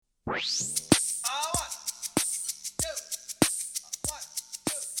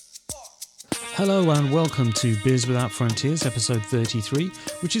Hello and welcome to Beers Without Frontiers, episode 33,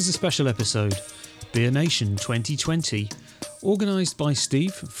 which is a special episode, Beer Nation 2020. Organised by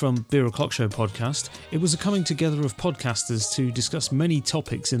Steve from Beer O'Clock Show podcast, it was a coming together of podcasters to discuss many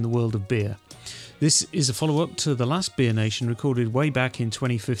topics in the world of beer. This is a follow-up to the last Beer Nation recorded way back in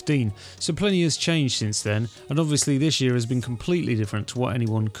 2015, so plenty has changed since then, and obviously this year has been completely different to what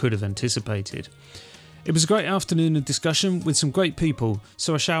anyone could have anticipated. It was a great afternoon of discussion with some great people,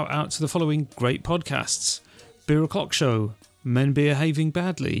 so a shout out to the following great podcasts: Beer O'Clock Show, Men Behaving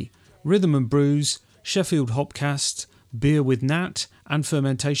Badly, Rhythm and Brews, Sheffield Hopcast, Beer with Nat, and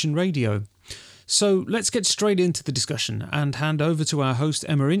Fermentation Radio. So let's get straight into the discussion and hand over to our host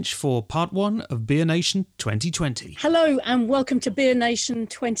Emma Inch for part one of Beer Nation 2020. Hello and welcome to Beer Nation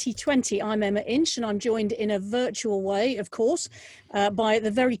 2020. I'm Emma Inch and I'm joined in a virtual way, of course, by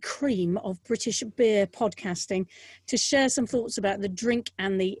the very cream of British beer podcasting to share some thoughts about the drink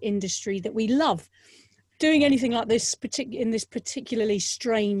and the industry that we love. Doing anything like this in this particularly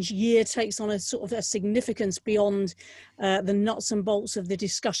strange year takes on a sort of a significance beyond the nuts and bolts of the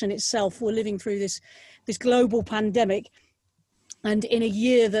discussion itself. We're living through this global pandemic, and in a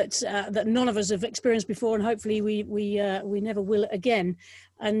year that none of us have experienced before, and hopefully we never will again.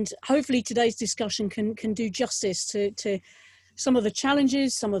 And hopefully today's discussion can do justice to some of the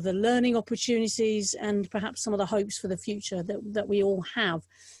challenges, some of the learning opportunities, and perhaps some of the hopes for the future that we all have.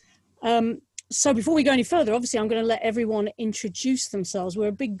 So before we go any further, obviously, I'm going to let everyone introduce themselves. We're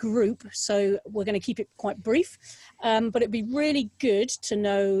a big group, so we're going to keep it quite brief. But it'd be really good to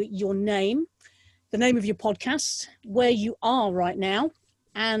know your name, the name of your podcast, where you are right now,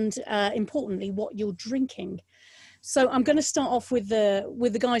 and importantly, what you're drinking. So I'm going to start off with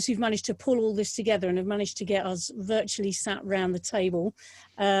the guys who've managed to pull all this together and have managed to get us virtually sat round the table.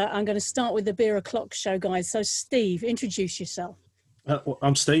 I'm going to start with the Beer O'Clock Show guys. So Steve, introduce yourself.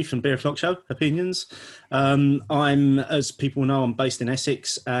 I'm Steve from Beer O'Clock Show Opinions. I'm, as people know, I'm based in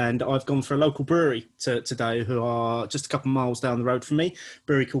Essex, and I've gone for a local brewery today who are just a couple of miles down the road from me. A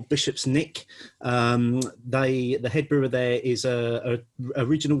brewery called Bishop's Nick. The head brewer there is a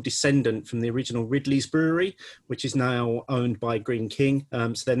original descendant from the original Ridley's Brewery, which is now owned by Greene King.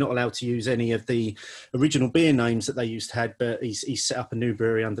 So they're not allowed to use any of the original beer names that they used to have, but he's set up a new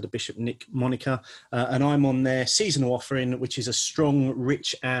brewery under the Bishop Nick moniker. And I'm on their seasonal offering, which is a strong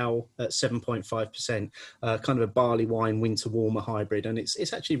rich ale at 7.5%, kind of a barley wine winter warmer hybrid, and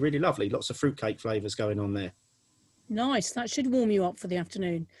it's actually really lovely. Lots of fruitcake flavours going on there. Nice, that should warm you up for the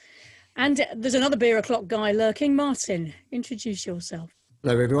afternoon. And there's another Beer O'Clock guy lurking. Martin, introduce yourself.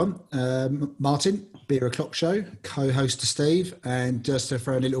 Hello everyone, Martin, Beer O'Clock Show, co-host to Steve, and just to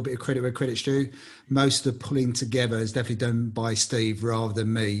throw in a little bit of credit where credit's due, most of the pulling together is definitely done by Steve rather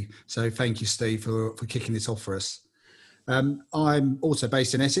than me, so thank you Steve for kicking this off for us. I'm also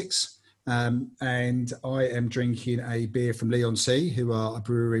based in Essex, and I am drinking a beer from Leon C, who are a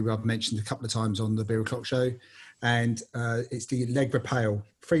brewery I've mentioned a couple of times on the Beer O'Clock Show, and it's the Allegra Pale,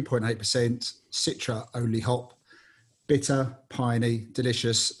 3.8%, Citra only hop, bitter, piney,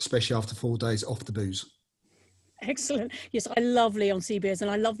 delicious, especially after 4 days off the booze. Excellent. Yes, I love Leon C beers, and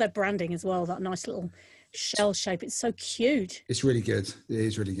I love their branding as well, that nice little shell shape. It's so cute. It's really good. It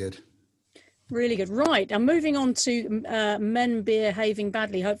is really good. Really good. Right. I'm moving on to Men Behaving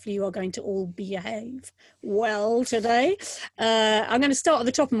Badly. Hopefully you are going to all behave well today. I'm going to start at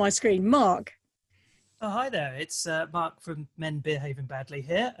the top of my screen. Mark. Oh, hi there. It's Mark from Men Behaving Badly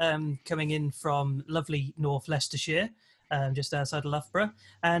here, coming in from lovely North Leicestershire, just outside of Loughborough.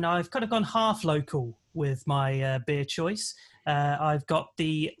 And I've kind of gone half local with my beer choice. I've got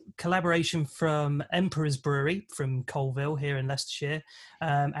the collaboration from Emperor's Brewery from Colville here in Leicestershire,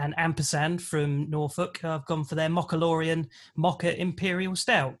 and Ampersand from Norfolk. I've gone for their Mockalorian Mocha Imperial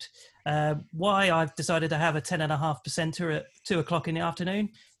Stout. Why I've decided to have a 10.5%er at 2 o'clock in the afternoon,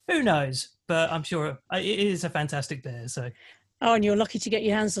 who knows? But I'm sure it is a fantastic beer. So. Oh, and you're lucky to get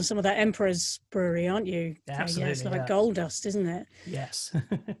your hands on some of that Emperor's Brewery, aren't you? Absolutely. Yeah, it's like gold dust, isn't it? Yes.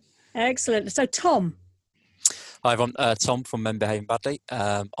 Excellent. So, Tom. Hi, everyone. Tom from Men Behaving Badly.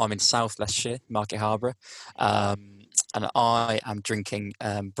 I'm in South Leicestershire, Market Harbour, and I am drinking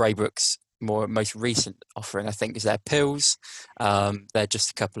Braybrook's most recent offering, I think, is their Pils. They're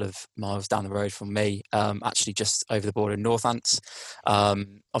just a couple of miles down the road from me, actually just over the border in Northants.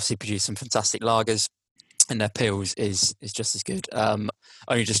 Obviously produce some fantastic lagers, and their Pils is just as good.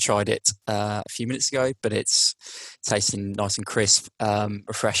 Only just tried it a few minutes ago, but it's tasting nice and crisp,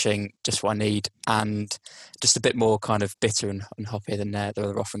 refreshing, just what I need, and just a bit more kind of bitter and hoppier than their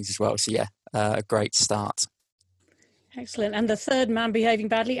other offerings as well. So yeah, a great start. Excellent. And the third man behaving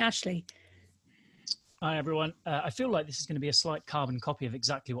badly, Ashley. Hi, everyone. I feel like this is going to be a slight carbon copy of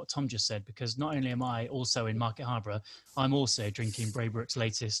exactly what Tom just said, because not only am I also in Market Harborough, I'm also drinking Braybrook's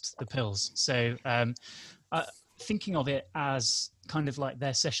latest, The Pills. So thinking of it as kind of like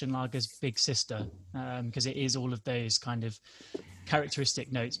their session lager's big sister, because it is all of those kind of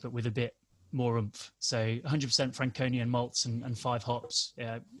characteristic notes, but with a bit more oomph. So 100% Franconian malts and 5 hops.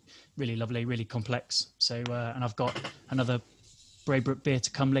 Really lovely, really complex. So, and I've got another Braybrook beer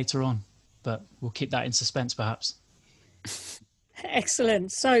to come later on, but we'll keep that in suspense perhaps.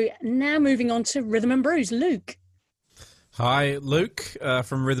 Excellent. So now moving on to Rhythm and Brews. Luke. Hi, Luke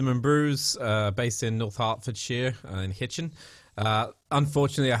from Rhythm and Brews, based in North Hertfordshire in Hitchin.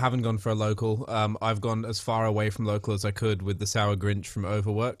 Unfortunately, I haven't gone for a local. I've gone as far away from local as I could with the Sour Grinch from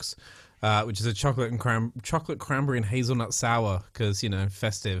Overworks, which is a chocolate cranberry and hazelnut sour, because, you know,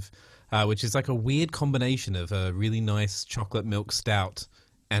 festive, which is like a weird combination of a really nice chocolate milk stout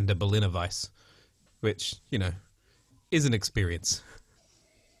and a Berliner Weiss, which, you know, is an experience.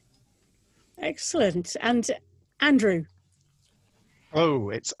 Excellent. And Andrew. Oh,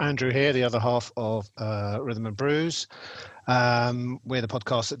 it's Andrew here, the other half of Rhythm and Brews. We're the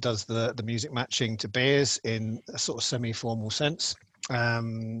podcast that does the music matching to beers in a sort of semi-formal sense.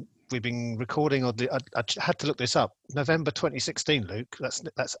 We've been recording on I had to look this up. November 2016, Luke.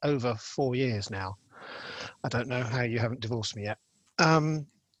 That's over 4 years now. I don't know how you haven't divorced me yet.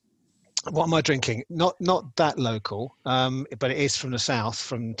 What am I drinking? Not that local, but it is from the south,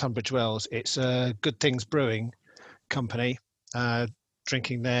 from Tunbridge Wells. It's Good Things Brewing Company.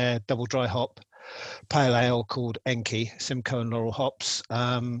 Drinking their double dry hop pale ale called Enki, Simcoe and Laurel hops,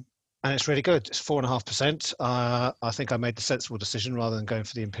 and it's really good. It's 4.5%. I think I made the sensible decision rather than going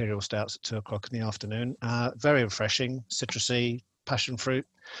for the imperial stouts at 2:00 in the afternoon. Very refreshing, citrusy, passion fruit,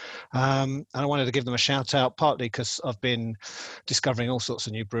 and I wanted to give them a shout out, partly because I've been discovering all sorts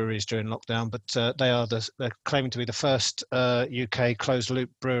of new breweries during lockdown, but they're claiming to be the first UK closed loop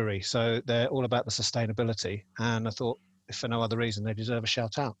brewery, so they're all about the sustainability, and I thought, if for no other reason, they deserve a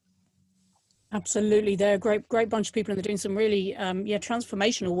shout out. Absolutely. They're a great bunch of people, and they're doing some really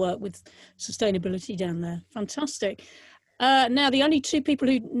transformational work with sustainability down there. Fantastic. Now, the only two people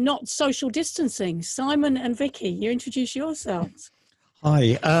who not social distancing, Simon and Vicky, you introduce yourselves.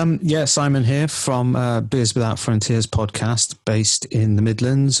 Hi, Simon here from Beers Without Frontiers podcast, based in the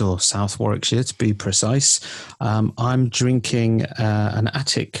Midlands, or South Warwickshire to be precise. I'm drinking an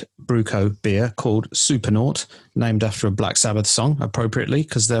Attic Brewco beer called Supernaut, named after a Black Sabbath song, appropriately,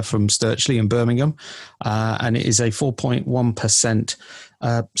 because they're from Sturchley in Birmingham. And it is a 4.1%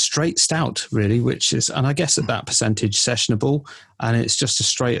 straight stout, really, which is, and I guess at that percentage, sessionable. And it's just a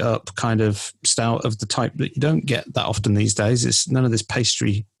straight up kind of stout of the type that you don't get that often these days. It's none of this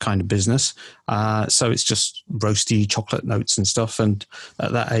pastry kind of business. So it's just roasty chocolate notes and stuff. And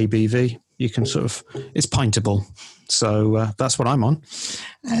at that ABV, you can sort of, it's pintable. So that's what I'm on.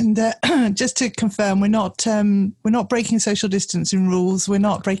 And just to confirm, we're not breaking social distancing rules. We're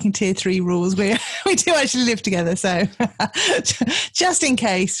not breaking tier 3 rules. We do actually live together. So just in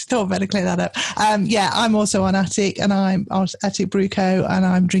case, thought I'd better clear that up. I'm also on Attic, and I'm on Attic Brewco, and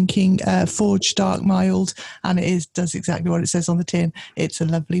I'm drinking Forged Dark Mild, and does exactly what it says on the tin. It's a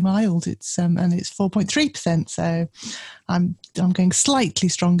lovely mild. It's and it's 4.3%. So I'm going slightly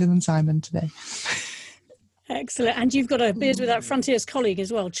stronger than Simon today. Excellent. And you've got a Beers Without Frontiers colleague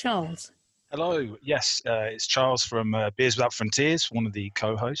as well, Charles. Hello. Yes, it's Charles from Beers Without Frontiers, one of the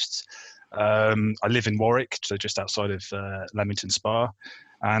co-hosts. I live in Warwick, so just outside of Leamington Spa.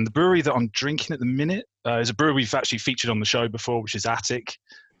 And the brewery that I'm drinking at the minute is a brewery we've actually featured on the show before, which is Attic.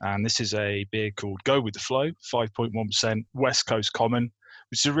 And this is a beer called Go With The Flow, 5.1% West Coast Common,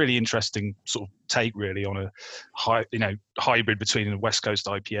 which is a really interesting sort of take, really, on a hybrid between a West Coast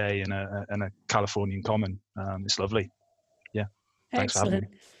IPA and a Californian Common. It's lovely. Yeah. Thanks for having me.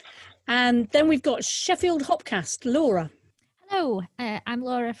 And then we've got Sheffield Hopcast, Laura. Hello, I'm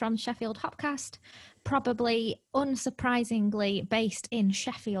Laura from Sheffield Hopcast, probably unsurprisingly based in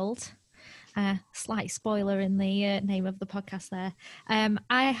Sheffield. Slight spoiler in the name of the podcast there.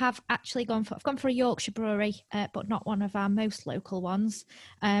 I have actually gone for a Yorkshire brewery, but not one of our most local ones.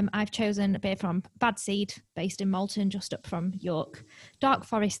 I've chosen a beer from Bad Seed, based in Malton, just up from York. Dark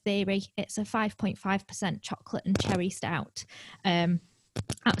Forest Theory. It's a 5.5% chocolate and cherry stout.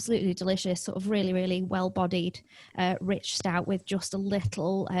 Absolutely delicious, sort of really, really well-bodied, rich stout with just a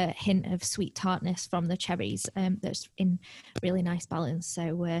little hint of sweet tartness from the cherries. That's in really nice balance.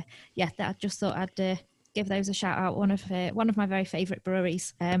 So I just thought I'd give those a shout out. One of my very favourite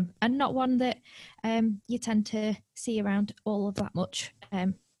breweries, and not one that you tend to see around all of that much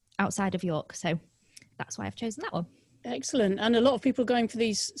outside of York. So that's why I've chosen that one. Excellent. And a lot of people going for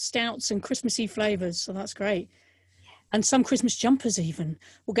these stouts and Christmassy flavours, so that's great. And some Christmas jumpers even.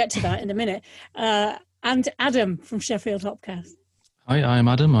 We'll get to that in a minute. And Adam from Sheffield Hopcast. Hi, I'm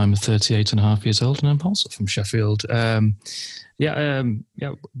Adam. I'm 38 and a half years old, and I'm also from Sheffield. One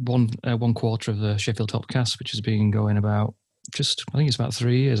quarter of the Sheffield Hopcast, which has been going about I think it's about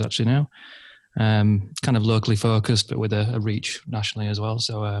 3 years actually now. Kind of locally focused, but with a reach nationally as well.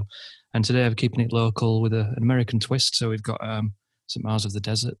 So, and today I'm keeping it local with an American twist. So we've got St. Mars of the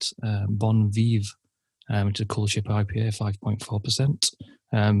Desert, Bon Vive, which is a cool ship IPA, 5.4%.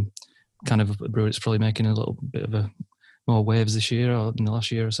 Kind of a brew that's probably making a little bit of more waves this year or in the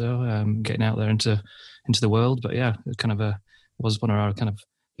last year or so, getting out there into the world. But yeah, it kind of was one of our kind of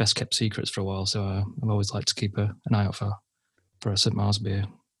best kept secrets for a while. So I've always liked to keep an eye out for a St. Mars beer.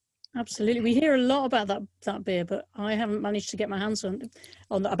 Absolutely. We hear a lot about that beer, but I haven't managed to get my hands on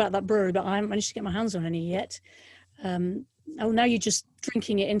about that brewery, but I haven't managed to get my hands on any yet. Now you're just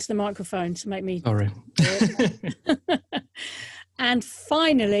drinking it into the microphone to make me... Sorry. And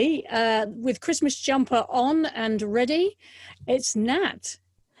finally, with Christmas jumper on and ready, it's Nat.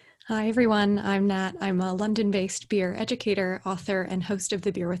 Hi, everyone. I'm Nat. I'm a London-based beer educator, author, and host of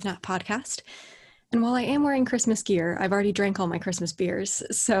the Beer with Nat podcast. And while I am wearing Christmas gear, I've already drank all my Christmas beers.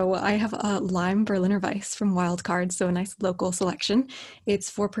 So I have a lime Berliner Weiss from Wild Card, so a nice local selection. It's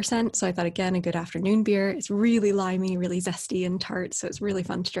 4%, so I thought, again, a good afternoon beer. It's really limey, really zesty and tart, so it's really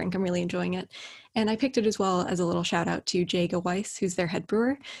fun to drink. I'm really enjoying it. And I picked it as well as a little shout out to Jaga Weiss, who's their head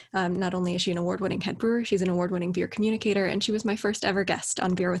brewer. Not only is she an award-winning head brewer, she's an award-winning beer communicator, and she was my first ever guest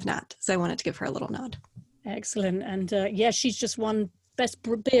on Beer with Nat, so I wanted to give her a little nod. Excellent. And she's just won Best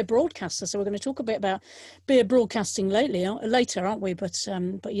Beer Broadcaster, so we're going to talk a bit about beer broadcasting later, aren't we? But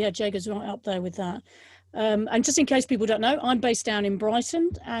yeah, Jaga's right up there with that. And just in case people don't know, I'm based down in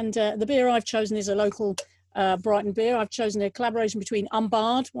Brighton, and the beer I've chosen is a local Brighton beer. I've chosen a collaboration between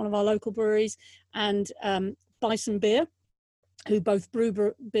Umbard, one of our local breweries, and Bison Beer, who both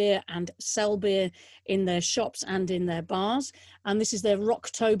brew beer and sell beer in their shops and in their bars. And this is their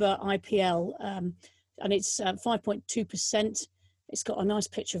Rocktober IPL, and it's 5.2%. It's got a nice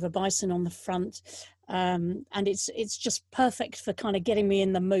picture of a bison on the front, and it's just perfect for kind of getting me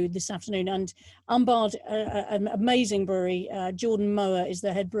in the mood this afternoon. And Umbard, an amazing brewery. Jordan Mower is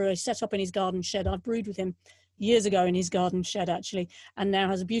the head brewer, set up in his garden shed. I've brewed with him years ago in his garden shed, actually, and now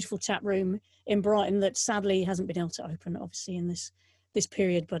has a beautiful tap room in Brighton that sadly hasn't been able to open, obviously, in this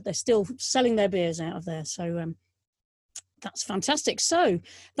period, but they're still selling their beers out of there. So that's fantastic. So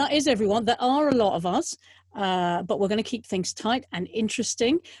that is everyone. There are a lot of us. But we're going to keep things tight and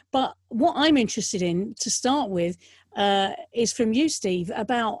interesting. But what I'm interested in to start with is from you, Steve,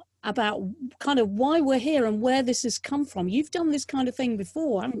 about kind of why we're here and where this has come from. You've done this kind of thing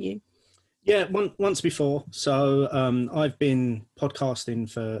before, haven't you? Yeah, once before. So I've been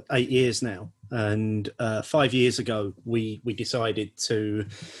podcasting for 8 years now. And 5 years ago, we decided to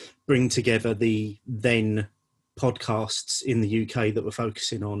bring together the then podcasts in the UK that were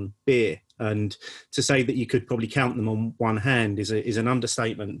focusing on beer. And to say that you could probably count them on one hand is an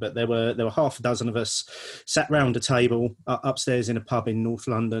understatement. But there were half a dozen of us sat round a table upstairs in a pub in North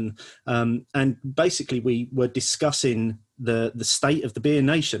London, and basically we were discussing the state of the beer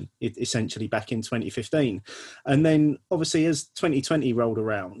nation, essentially, back in 2015. And then obviously as 2020 rolled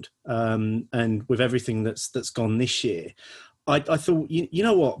around, and with everything that's gone this year, I thought, you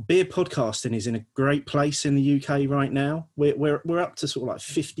know what, beer podcasting is in a great place in the UK right now. We're up to sort of like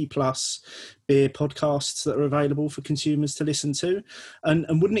 50 plus beer podcasts that are available for consumers to listen to,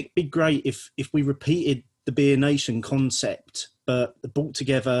 and wouldn't it be great if we repeated the Beer Nation concept but brought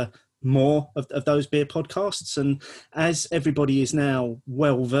together more of those beer podcasts? And as everybody is now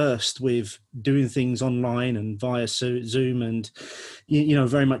well versed with doing things online and via Zoom, and you know,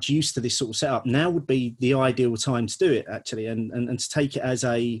 very much used to this sort of setup, now would be the ideal time to do it, actually, and to take it as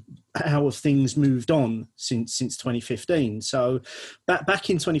how have things moved on since 2015. So back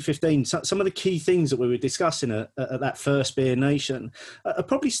in 2015, some of the key things that we were discussing at that first Beer Nation are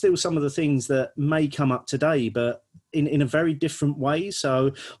probably still some of the things that may come up today, but in a very different way.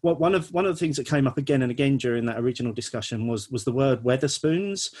 So one of the things that came up again and again during that original discussion was the word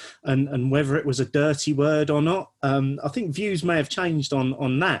Wetherspoons, and whether it was a dirty word or not. I think views may have changed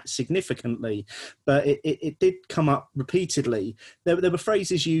on that significantly, but it did come up repeatedly. There were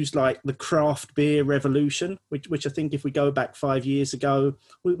phrases used like the craft beer revolution, which I think if we go back 5 years ago,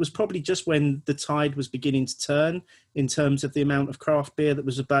 it was probably just when the tide was beginning to turn in terms of the amount of craft beer that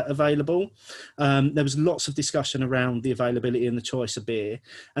was available. There was lots of discussion around the availability and the choice of beer.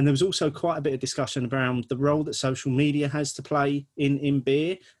 And there was also quite a bit of discussion around the role that social media has to play in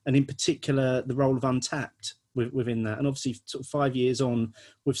beer, and in particular, the role of Untappd within that. And obviously, sort of 5 years on,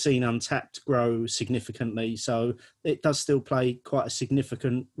 we've seen Untapped grow significantly. So it does still play quite a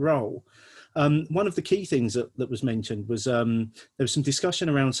significant role. One of the key things that was mentioned was there was some discussion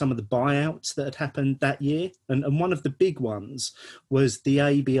around some of the buyouts that had happened that year. And one of the big ones was the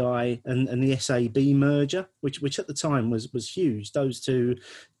ABI and the SAB merger, which at the time was huge. Those two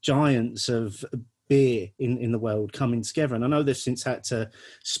giants of beer in the world coming together. And I know they've since had to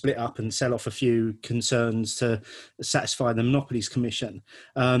split up and sell off a few concerns to satisfy the Monopolies Commission.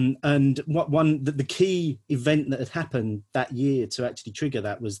 And the key event that had happened that year to actually trigger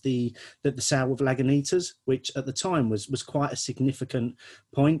that was the sale of Lagunitas, which at the time was quite a significant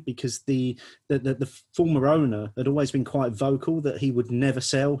point, because the former owner had always been quite vocal that he would never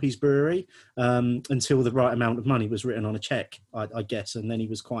sell his brewery until the right amount of money was written on a check, I guess, and then he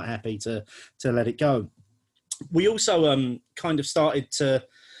was quite happy to let it go. We also kind of started to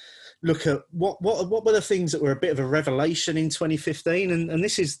look at what were the things that were a bit of a revelation in 2015, and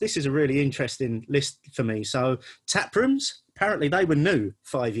this is a really interesting list for me. So tap rooms, apparently they were new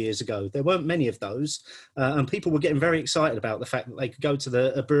 5 years ago. There weren't many of those, and people were getting very excited about the fact that they could go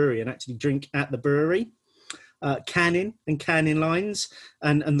to a brewery and actually drink at the brewery. Canning and canning lines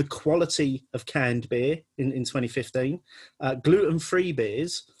and the quality of canned beer in 2015, gluten-free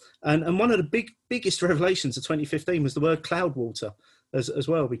beers, and one of the biggest revelations of 2015 was the word Cloudwater as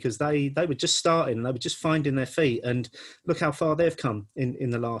well, because they were just starting and they were just finding their feet, and look how far they've come in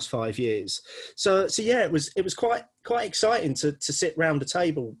the last 5 years. So yeah, it was quite exciting to sit round a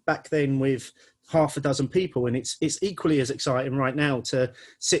table back then with half a dozen people, and it's equally as exciting right now to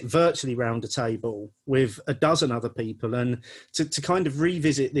sit virtually round a table with a dozen other people and to kind of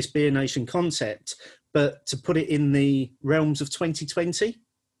revisit this Beer Nation concept, but to put it in the realms of 2020.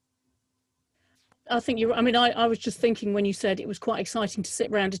 I think I was just thinking when you said it was quite exciting to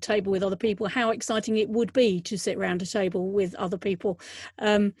sit around a table with other people, how exciting it would be to sit around a table with other people.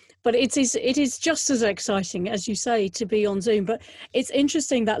 But it is just as exciting, as you say, to be on Zoom. But it's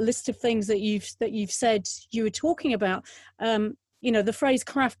interesting, that list of things that you've said you were talking about. The phrase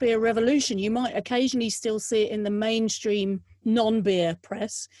craft beer revolution, you might occasionally still see it in the mainstream non-beer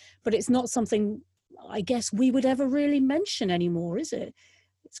press, but it's not something I guess we would ever really mention anymore, is it?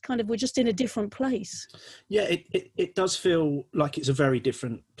 It's kind of, we're just in a different place. Yeah, it does feel like it's a very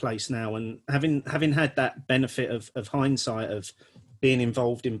different place now. And having had that benefit of hindsight of being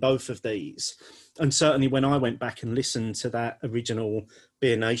involved in both of these, and certainly when I went back and listened to that original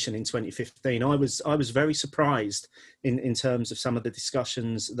Beer Nation in 2015, I was very surprised in terms of some of the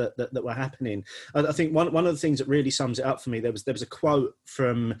discussions that were happening. I think one of the things that really sums it up for me, there was a quote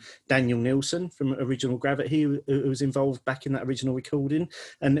from Daniel Nilsson from Original Gravity, who was involved back in that original recording,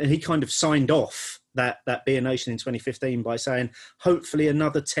 and he kind of signed off that Beer Nation in 2015 by saying, hopefully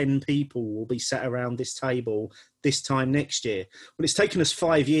another 10 people will be sat around this table this time next year. Well, it's taken us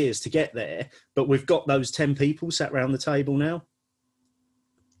 5 years to get there, but we've got those 10 people sat around the table now.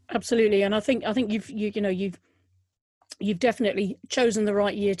 Absolutely, and I think you've definitely chosen the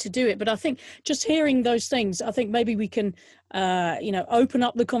right year to do it. But I think just hearing those things, I think maybe we can open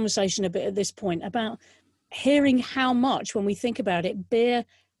up the conversation a bit at this point about hearing how much, when we think about it, beer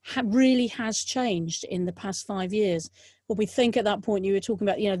really has changed in the past 5 years. When we think at that point, you were talking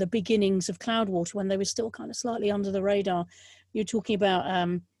about the beginnings of Cloudwater when they were still kind of slightly under the radar. You're talking about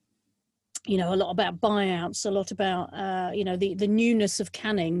a lot about buyouts, a lot about the newness of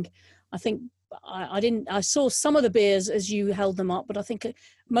canning. I think I saw some of the beers as you held them up, but I think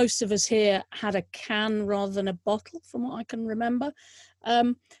most of us here had a can rather than a bottle, from what I can remember.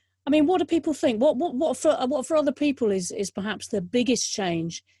 What do people think? What for other people is perhaps the biggest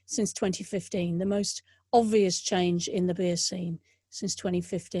change since 2015, the most obvious change in the beer scene since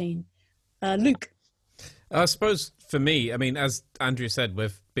 2015? Luke? I suppose for me, as Andrew said,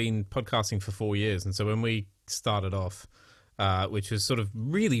 we've been podcasting for 4 years. And so when we started off, which was sort of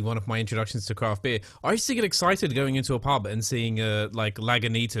really one of my introductions to craft beer, I used to get excited going into a pub and seeing like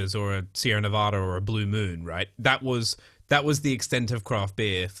Lagunitas or a Sierra Nevada or a Blue Moon, right? That was the extent of craft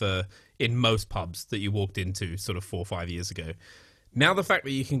beer in most pubs that you walked into sort of 4 or 5 years ago. Now the fact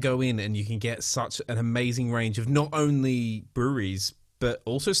that you can go in and you can get such an amazing range of not only breweries, but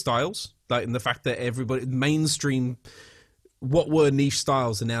also styles, like in the fact that everybody mainstream, what were niche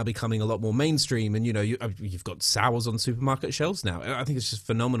styles are now becoming a lot more mainstream. And, you've got sours on supermarket shelves now. I think it's just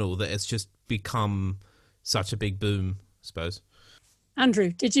phenomenal that it's just become such a big boom, I suppose.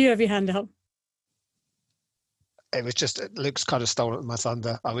 Andrew, did you have your hand up? it was just Luke's kind of stolen my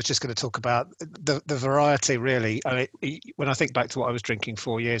thunder. I was just going to talk about the variety, really. I mean, when I think back to what I was drinking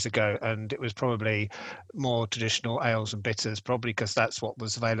 4 years ago, and it was probably more traditional ales and bitters, probably because that's what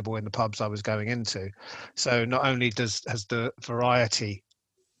was available in the pubs I was going into. So not only has the variety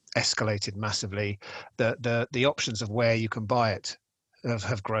escalated massively, the options of where you can buy it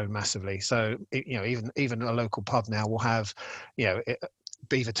have grown massively. So even a local pub now will have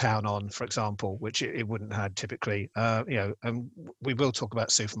Beavertown on, for example, which it wouldn't have typically. And we will talk about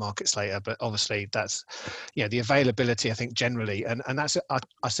supermarkets later, but obviously that's the availability, I think, generally, and that's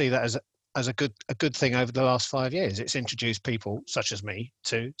I see that as a good thing over the last 5 years. It's introduced people such as me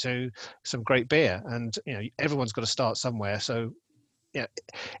to some great beer, and everyone's got to start somewhere. So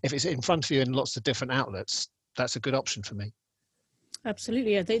if it's in front of you in lots of different outlets, that's a good option for me.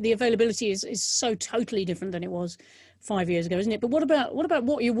 Absolutely, yeah. The availability is so totally different than it was 5 years ago, isn't it? But what about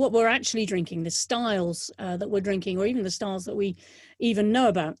what we're actually drinking, the styles that we're drinking, or even the styles that we even know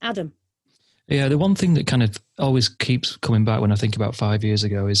about? Adam. Yeah, the one thing that kind of always keeps coming back when I think about 5 years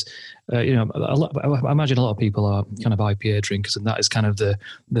ago is, I imagine a lot of people are kind of IPA drinkers, and that is kind of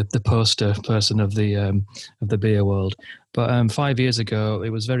the poster person of the beer world. But 5 years ago,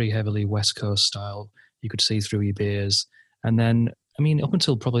 it was very heavily West Coast style. You could see through your beers, and then up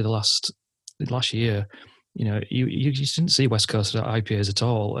until probably the last year, you didn't see West Coast IPAs at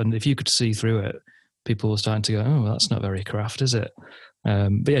all. And if you could see through it, people were starting to go, "Oh, well, that's not very craft, is it?"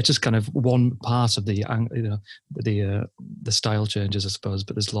 But yeah, just kind of one part of the style changes, I suppose.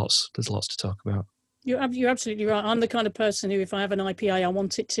 But there's lots to talk about. You're absolutely right. I'm the kind of person who, if I have an IPA, I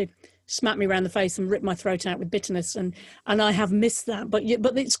want it to smack me around the face and rip my throat out with bitterness, and I have missed that. But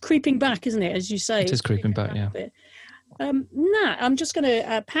it's creeping back, isn't it? As you say, it is creeping back. Yeah. Nat, I'm just going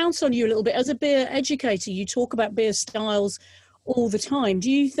to pounce on you a little bit. As a beer educator, you talk about beer styles all the time. Do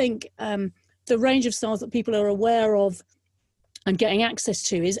you think the range of styles that people are aware of and getting access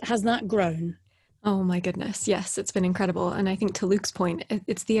to has that grown? Oh my goodness, yes, it's been incredible. And I think to Luke's point,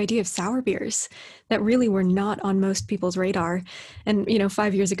 it's the idea of sour beers that really were not on most people's radar. And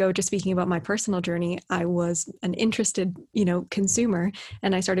 5 years ago, just speaking about my personal journey, I was an interested consumer,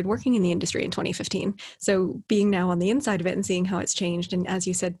 and I started working in the industry in 2015. So being now on the inside of it and seeing how it's changed, and as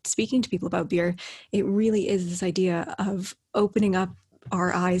you said, speaking to people about beer, it really is this idea of opening up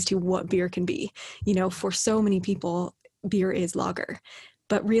our eyes to what beer can be. For so many people, beer is lager.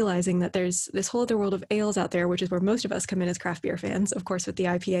 But realizing that there's this whole other world of ales out there, which is where most of us come in as craft beer fans, of course, with the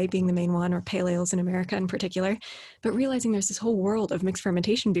IPA being the main one, or pale ales in America in particular. But realizing there's this whole world of mixed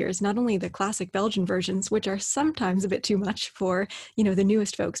fermentation beers, not only the classic Belgian versions, which are sometimes a bit too much for, the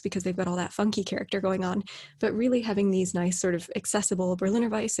newest folks because they've got all that funky character going on, but really having these nice sort of accessible Berliner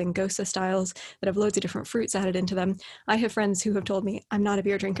Weiss and Gosa styles that have loads of different fruits added into them. I have friends who have told me, "I'm not a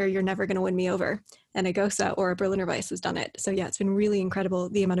beer drinker, you're never going to win me over." And a Gosa or a Berliner Weiss has done it. So yeah, it's been really incredible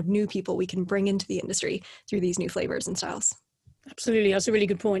the amount of new people we can bring into the industry through these new flavors and styles. Absolutely, that's a really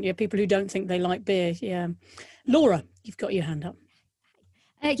good point. Yeah, people who don't think they like beer. Yeah, Laura, you've got your hand up.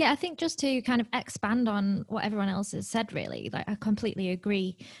 I think just to kind of expand on what everyone else has said, really, I completely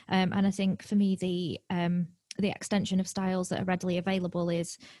agree. And I think for me, the extension of styles that are readily available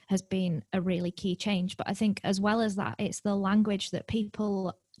has been a really key change. But I think as well as that, it's the language that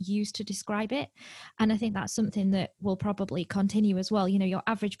people use to describe it, and I think that's something that will probably continue as well. Your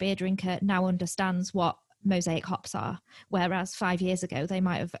average beer drinker now understands what mosaic hops are, whereas 5 years ago they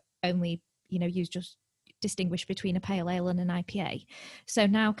might have only used just distinguish between a pale ale and an IPA. So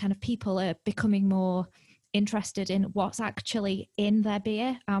now kind of people are becoming more interested in what's actually in their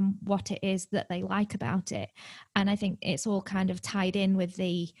beer and what it is that they like about it. And I think it's all kind of tied in with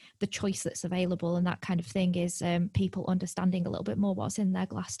the choice that's available, and that kind of thing is people understanding a little bit more what's in their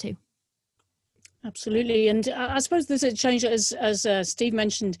glass too. Absolutely. And I suppose there's a change, as Steve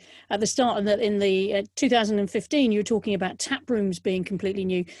mentioned at the start, and that in the 2015 you were talking about tap rooms being completely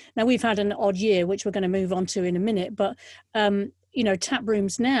new. Now we've had an odd year, which we're going to move on to in a minute, but tap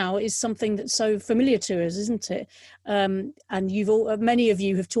rooms now is something that's so familiar to us, isn't it? And many of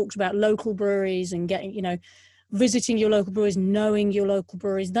you have talked about local breweries and getting, visiting your local breweries, knowing your local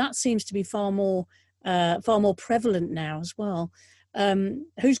breweries. That seems to be far more prevalent now as well.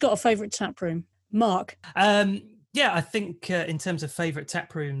 Who's got a favourite tap room? Mark? I think in terms of favourite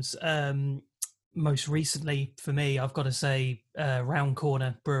tap rooms, most recently for me, I've got to say Round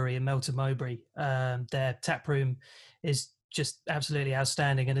Corner Brewery in Melton Mowbray. Their tap room is just absolutely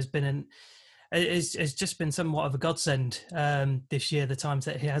outstanding, and it's just been somewhat of a godsend this year, the times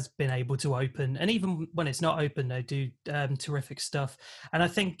that it has been able to open, and even when it's not open, they do terrific stuff. And I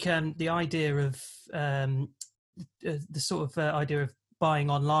think the idea of idea of buying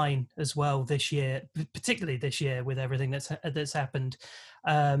online as well this year, particularly this year with everything that's happened.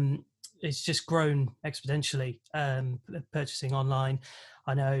 It's just grown exponentially, purchasing online.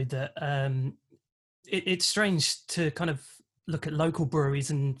 I know that it's strange to kind of look at local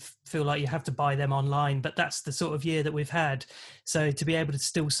breweries and feel like you have to buy them online, but that's the sort of year that we've had. So to be able to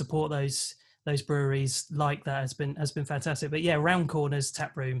still support those breweries like that has been fantastic. But yeah, Round Corners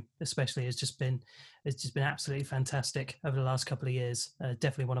Tap Room especially has just been absolutely fantastic over the last couple of years.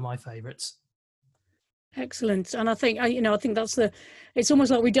 Definitely one of my favourites. Excellent. And I think that's it's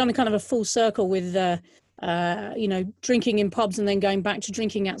almost like we've done a kind of a full circle with drinking in pubs and then going back to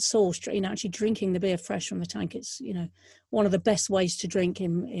drinking at source, actually drinking the beer fresh from the tank. It's one of the best ways to drink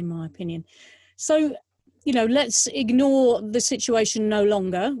in my opinion. So let's ignore the situation no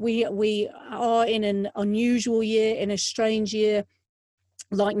longer. We are in an unusual year, in a strange year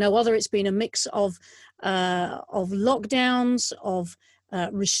like no other. It's been a mix of lockdowns, of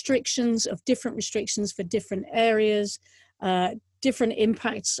restrictions, of different restrictions for different areas, different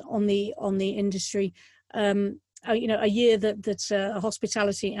impacts on the industry. A year that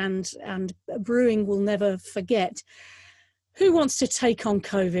hospitality and brewing will never forget. Who wants to take on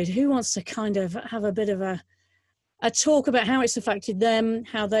COVID? Who wants to kind of have a bit of a talk about how it's affected them,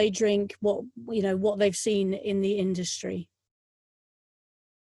 how they drink, what they've seen in the industry?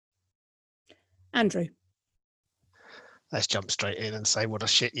 Andrew. Let's jump straight in and say what a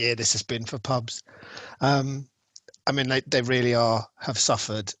shit year this has been for pubs. I mean, they really have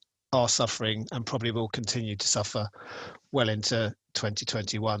suffered, are suffering, and probably will continue to suffer well into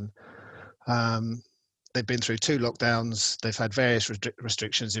 2021. They've been through 2 lockdowns. They've had various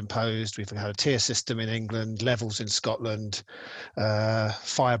restrictions imposed. We've had a tier system in England, levels in Scotland,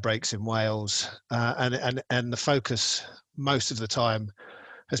 fire breaks in Wales, and the focus most of the time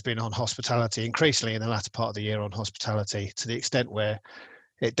has been on hospitality, increasingly in the latter part of the year on hospitality, to the extent where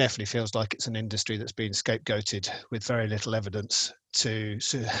it definitely feels like it's an industry that's been scapegoated with very little evidence to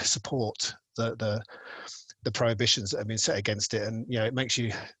support the prohibitions that have been set against it. And it makes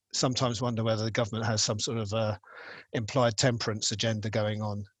you sometimes wonder whether the government has some sort of implied temperance agenda going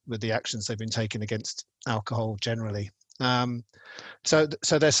on with the actions they've been taking against alcohol generally. So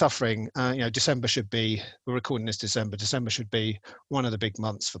they're suffering. December should be, we're recording this December should be one of the big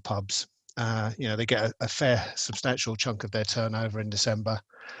months for pubs. They get a fair substantial chunk of their turnover in December,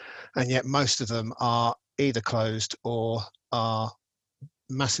 and yet most of them are either closed or are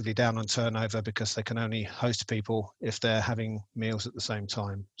massively down on turnover because they can only host people if they're having meals at the same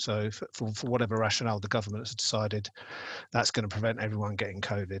time. So for whatever rationale the government has decided, that's going to prevent everyone getting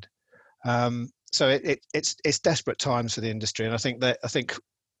COVID. So it's desperate times for the industry, and I think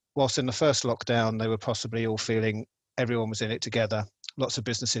whilst in the first lockdown they were possibly all feeling everyone was in it together, lots of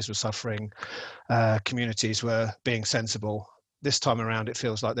businesses were suffering, communities were being sensible. This time around, it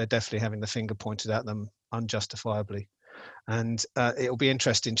feels like they're definitely having the finger pointed at them unjustifiably, and it'll be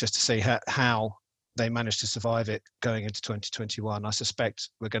interesting just to see how they manage to survive it going into 2021. I suspect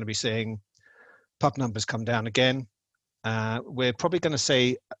we're going to be seeing pub numbers come down again. We're probably going to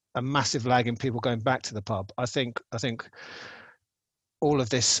see a massive lag in people going back to the pub. I think all of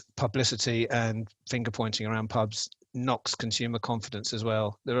this publicity and finger pointing around pubs knocks consumer confidence as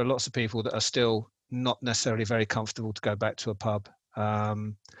well. There are lots of people that are still not necessarily very comfortable to go back to a pub,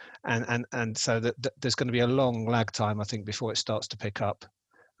 and so there's going to be a long lag time, I think, before it starts to pick up.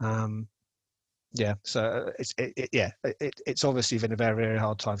 So it's obviously been a very, very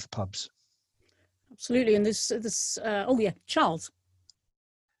hard time for pubs. Absolutely. And Charles.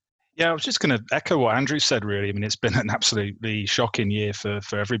 Yeah, I was just going to echo what Andrew said, really. I mean, it's been an absolutely shocking year for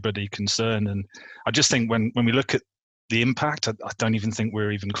everybody concerned. And I just think when we look at the impact, I don't even think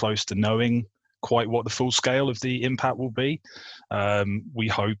we're even close to knowing quite what the full scale of the impact will be. We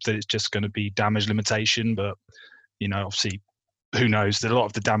hope that it's just going to be damage limitation, but, obviously, who knows? A lot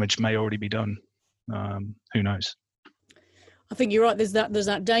of the damage may already be done. Who knows? I think you're right. There's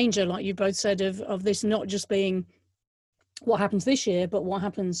that danger, like you both said, of this not just being what happens this year, but what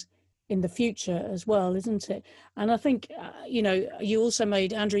happens in the future as well, isn't it? And I think, you also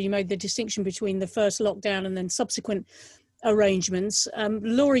made the distinction between the first lockdown and then subsequent arrangements.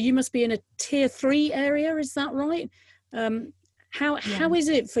 Laura, you must be in a tier 3 area, is that right? How is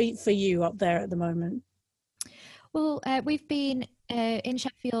it for you up there at the moment? Well, we've been in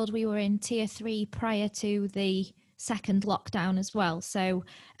Sheffield, we were in tier 3 prior to the second lockdown as well. So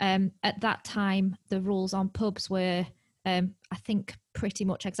at that time, the rules on pubs were, I think, pretty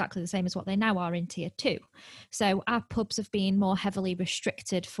much exactly the same as what they now are in tier 2. So our pubs have been more heavily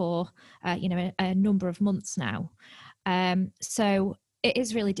restricted for, a number of months now. So it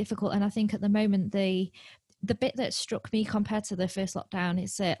is really difficult. And I think at the moment, the bit that struck me compared to the first lockdown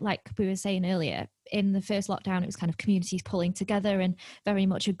is like we were saying earlier, in the first lockdown, it was kind of communities pulling together and very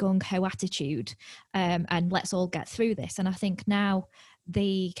much a gung-ho attitude, and let's all get through this. And I think now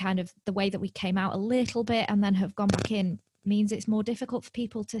the way that we came out a little bit and then have gone back in means it's more difficult for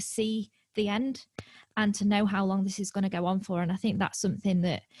people to see the end and to know how long this is going to go on for. And I think that's something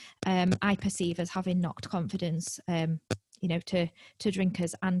that I perceive as having knocked confidence, to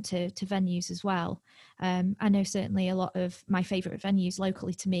drinkers and to venues as well. I know certainly a lot of my favourite venues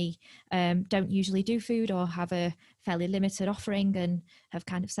locally to me don't usually do food or have a fairly limited offering, and have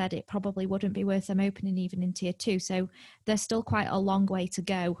kind of said it probably wouldn't be worth them opening even in tier 2. So there's still quite a long way to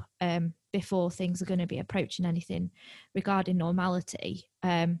go before things are going to be approaching anything regarding normality.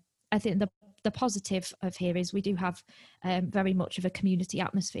 I think the positive of here is we do have very much of a community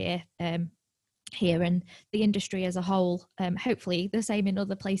atmosphere here, and the industry as a whole, hopefully the same in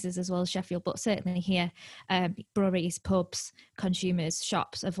other places as well as Sheffield, but certainly here, breweries, pubs, consumers,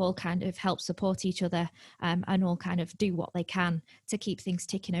 shops have all kind of helped support each other, and all kind of do what they can to keep things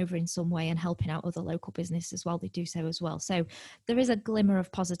ticking over in some way, and helping out other local businesses while they do so as well. So there is a glimmer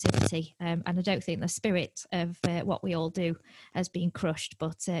of positivity, and I don't think the spirit of what we all do has been crushed,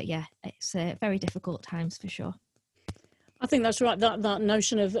 but it's very difficult times for sure. I think that's right. That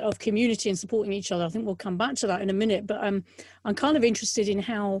notion of community and supporting each other. I think we'll come back to that in a minute. But I'm kind of interested in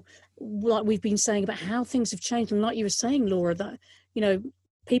how, like we've been saying, about how things have changed. And like you were saying, Laura, that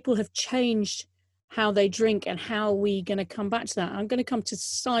people have changed how they drink, and how we're going to come back to that. I'm going to come to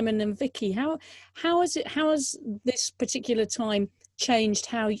Simon and Vicky. How has this particular time changed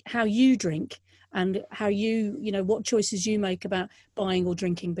how you drink, and how what choices you make about buying or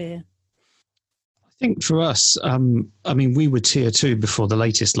drinking beer? I think for us, we were tier 2 before the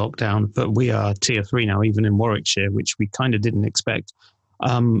latest lockdown, but we are tier 3 now, even in Warwickshire, which we kind of didn't expect.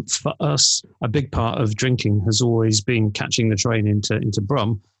 For us, a big part of drinking has always been catching the train into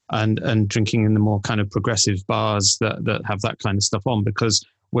Brum and drinking in the more kind of progressive bars that have that kind of stuff on, because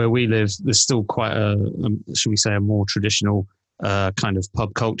where we live, there's still quite should we say, a more traditional kind of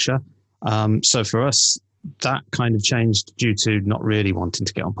pub culture. So for us, that kind of changed due to not really wanting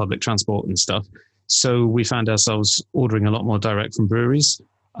to get on public transport and stuff. So we found ourselves ordering a lot more direct from breweries.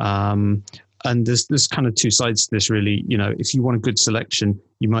 And there's kind of two sides to this, really. If you want a good selection,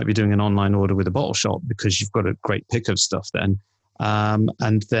 you might be doing an online order with a bottle shop because you've got a great pick of stuff then.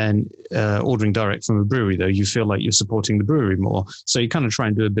 And then ordering direct from a brewery, though, you feel like you're supporting the brewery more. So you kind of try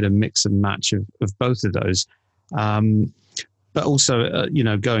and do a bit of mix and match of both of those. But also,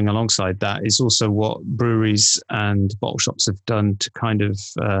 going alongside that is also what breweries and bottle shops have done to kind of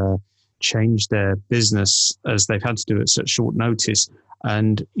change their business, as they've had to do at such short notice.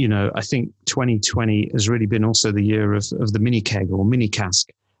 And, I think 2020 has really been also the year of the mini keg or mini cask,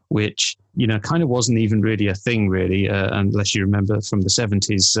 which, kind of wasn't even really a thing, really, unless you remember from the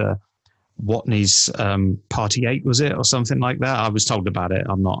 70s, Watney's Party 8, was it, or something like that? I was told about it.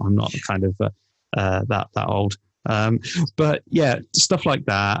 I'm not kind of that old. But yeah, stuff like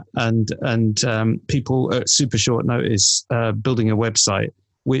that. And people at super short notice building a website,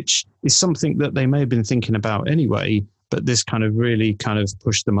 which is something that they may have been thinking about anyway, but this kind of really kind of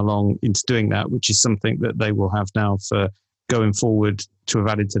pushed them along into doing that, which is something that they will have now for going forward to have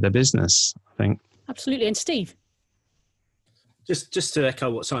added to their business, I think. Absolutely. And Steve? Just to echo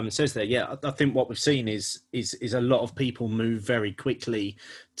what Simon says there, yeah, I think what we've seen is a lot of people move very quickly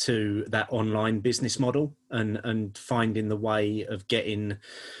to that online business model and finding the way of getting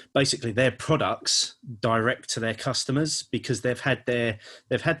basically their products direct to their customers, because they've had their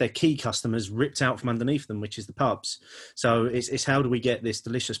key customers ripped out from underneath them, which is the pubs. So it's how do we get this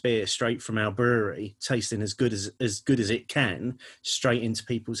delicious beer straight from our brewery, tasting as good as it can, straight into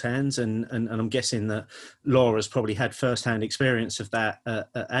people's hands. And I'm guessing that Laura's probably had first-hand experience of that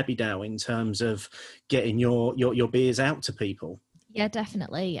at Abbeydale in terms of getting your beers out to people. Yeah,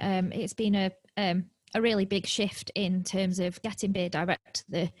 definitely. It's been a really big shift in terms of getting beer direct to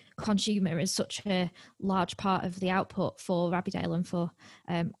the consumer as such a large part of the output for Abbeydale and for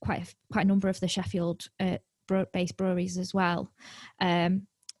quite a number of the Sheffield based breweries as well.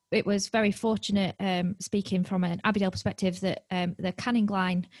 It was very fortunate, speaking from an Abbeydale perspective, that the canning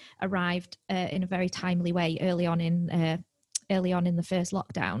line arrived in a very timely way early on in the first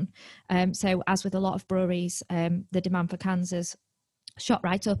lockdown. So as with a lot of breweries, the demand for cans has shot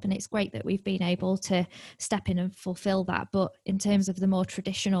right up, and it's great that we've been able to step in and fulfill that. But in terms of the more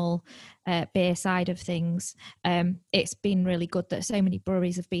traditional beer side of things, it's been really good that so many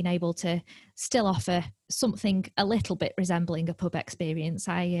breweries have been able to still offer something a little bit resembling a pub experience.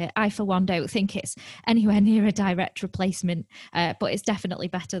 I for one don't think it's anywhere near a direct replacement, but it's definitely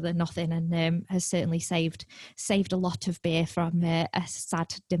better than nothing, and has certainly saved a lot of beer from a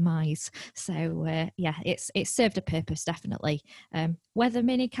sad demise. So yeah, it's served a purpose, definitely. Whether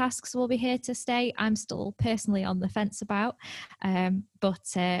mini casks will be here to stay, I'm still personally on the fence about,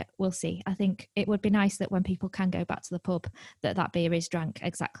 but we'll see. I think it would be nice that when people can go back to the pub, that beer is drank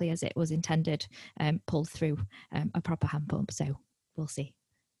exactly as it was intended, pulled through a proper hand pump. So we'll see.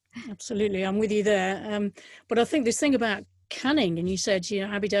 Absolutely, I'm with you there. But I think this thing about canning, and you said,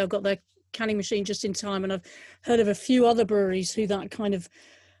 Abbeydale got their canning machine just in time, and I've heard of a few other breweries who that kind of,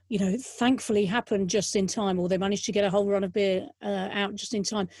 thankfully happened just in time, or they managed to get a whole run of beer out just in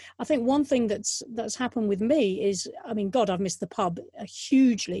time. I think one thing that's happened with me is, God, I've missed the pub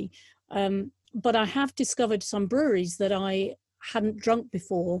hugely, but I have discovered some breweries that I hadn't drunk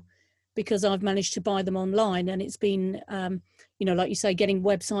before because I've managed to buy them online, and it's been, like you say, getting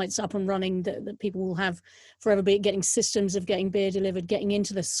websites up and running that people will have forever, getting systems of getting beer delivered, getting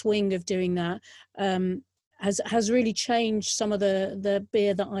into the swing of doing that, has really changed some of the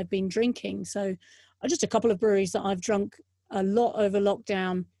beer that I've been drinking. So just a couple of breweries that I've drunk a lot over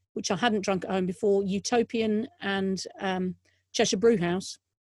lockdown, which I hadn't drunk at home before, Utopian and Cheshire Brewhouse,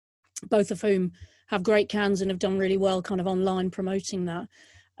 both of whom have great cans and have done really well kind of online promoting that.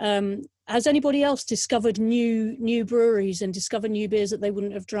 Has anybody else discovered new breweries and discovered new beers that they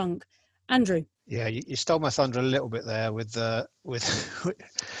wouldn't have drunk? Andrew? Yeah, you stole my thunder a little bit there with the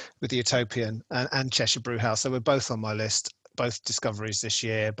Utopian and Cheshire Brewhouse. They were both on my list, both discoveries this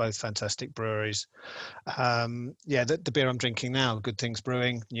year, both fantastic breweries. The beer I'm drinking now, Good Things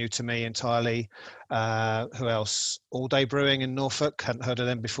Brewing, new to me entirely. Who else? All Day Brewing in Norfolk, hadn't heard of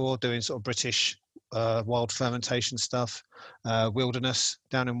them before, doing sort of British wild fermentation stuff. Wilderness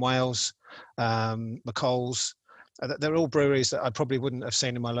down in Wales, McColl's. They're all breweries that I probably wouldn't have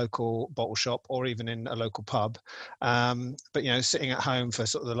seen in my local bottle shop or even in a local pub. But sitting at home for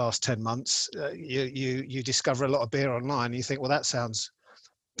sort of the last 10 months, you discover a lot of beer online. And you think, well, that sounds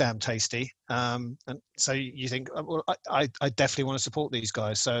damn tasty, and so you think, well, I definitely want to support these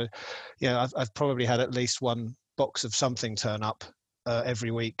guys. So, I've probably had at least one box of something turn up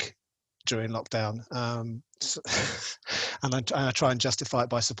every week during lockdown, and I try and justify it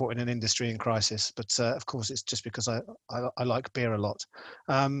by supporting an industry in crisis, but of course it's just because I like beer a lot.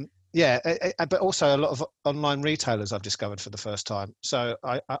 But also a lot of online retailers I've discovered for the first time. So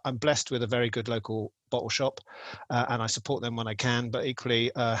I'm blessed with a very good local bottle shop, and I support them when I can, but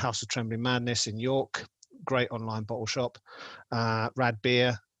equally House of Trembling Madness in York, great online bottle shop. Rad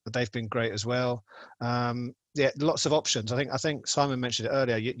Beer, they've been great as well. Lots of options. I think Simon mentioned it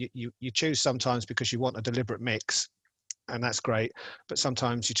earlier. You choose sometimes because you want a deliberate mix, and that's great. But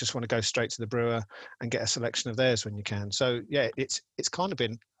sometimes you just want to go straight to the brewer and get a selection of theirs when you can. So yeah, it's kind of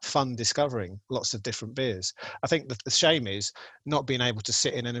been fun discovering lots of different beers. I think the shame is not being able to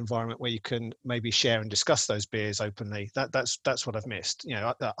sit in an environment where you can maybe share and discuss those beers openly. That's what I've missed.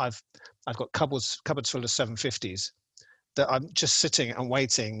 I've got cupboards full of 750s that I'm just sitting and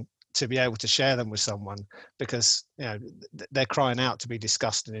waiting to be able to share them with someone because they're crying out to be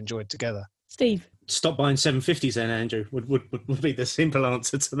discussed and enjoyed together. Steve? Stop buying 750s then, Andrew, would be the simple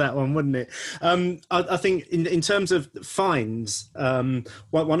answer to that one, wouldn't it? I think in terms of finds,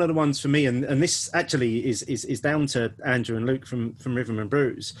 one of the ones for me, and this actually is down to Andrew and Luke from Riverman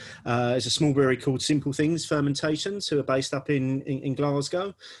Brews, is a small brewery called Simple Things Fermentations, who are based up in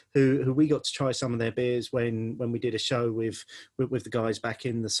Glasgow, who we got to try some of their beers when we did a show with the guys back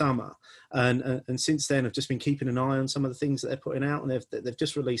in the summer, and since then I've just been keeping an eye on some of the things that they're putting out, and they've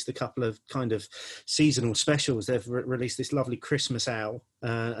just released a couple of kind of seasonal specials. They've released this lovely Christmas ale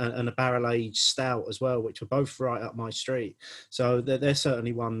and a barrel-aged stout as well, which are both right up my street. So they're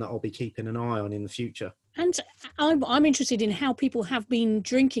certainly one that I'll be keeping an eye on in the future. And I'm interested in how people have been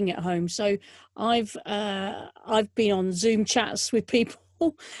drinking at home. So I've been on Zoom chats with people.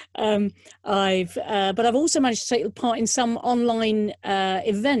 But I've also managed to take part in some online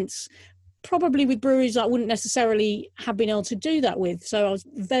events, probably with breweries I wouldn't necessarily have been able to do that with. So I was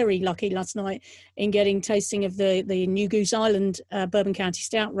very lucky last night in getting tasting of the New Goose Island Bourbon County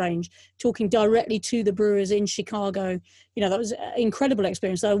Stout range, talking directly to the brewers in Chicago. That was an incredible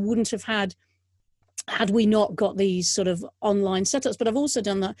experience that I wouldn't have had we not got these sort of online setups. But I've also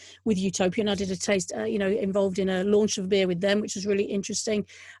done that with Utopian. I did a taste, involved in a launch of beer with them, which was really interesting.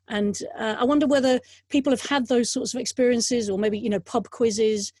 And I wonder whether people have had those sorts of experiences, or maybe, pub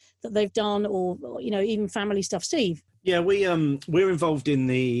quizzes that they've done, or even family stuff. Steve? Yeah, we're involved in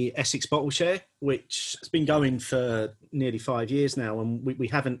the Essex Bottle Share, which has been going for nearly 5 years now, and we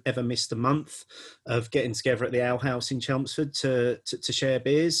haven't ever missed a month of getting together at the Ale House in Chelmsford to share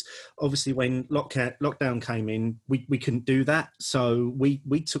beers. Obviously, when lockdown came in, we couldn't do that, so we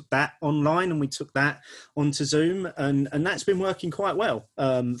took that online and we took that onto Zoom, and that's been working quite well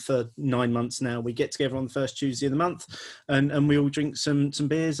for 9 months now. We get together on the first Tuesday of the month, and we all drink some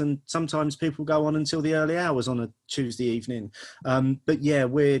beers, and sometimes people go on until the early hours on a Tuesday evening. But yeah,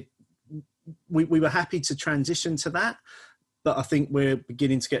 we were happy to transition to that, but I think we're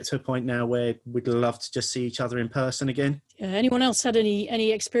beginning to get to a point now where we'd love to just see each other in person again. Yeah, anyone else had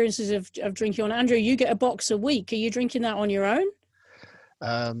any experiences of drinking on? Andrew, you get a box a week. Are you drinking that on your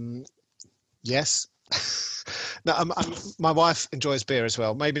own? Yes. No, my wife enjoys beer as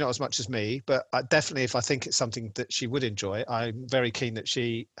well. Maybe not as much as me, but definitely if I think it's something that she would enjoy, I'm very keen that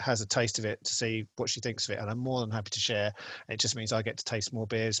she has a taste of it to see what she thinks of it. And I'm more than happy to share. It just means I get to taste more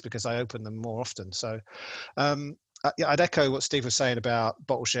beers because I open them more often. So yeah, I'd echo what Steve was saying about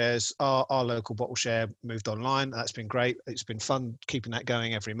bottle shares. Our local bottle share moved online. That's been great. It's been fun keeping that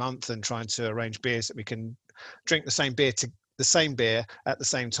going every month and trying to arrange beers that we can drink the same beer at the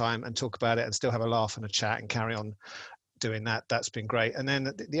same time and talk about it and still have a laugh and a chat and carry on doing that. That's been great. And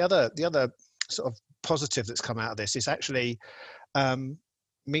then the other sort of positive that's come out of this is actually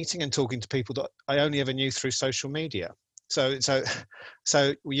meeting and talking to people that I only ever knew through social media. So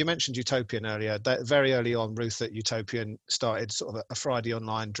you mentioned Utopian earlier. That very early on, Ruth at Utopian started sort of a Friday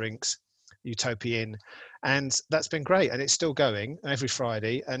online drinks, Utopian, and that's been great, and it's still going every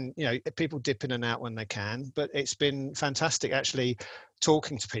Friday, and you know, people dip in and out when they can, but it's been fantastic actually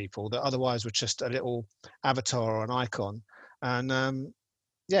talking to people that otherwise were just a little avatar or an icon, and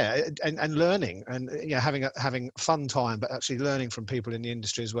yeah, and learning, and yeah, having fun time, but actually learning from people in the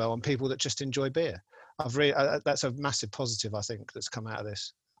industry as well, and people that just enjoy beer. That's a massive positive, I think, that's come out of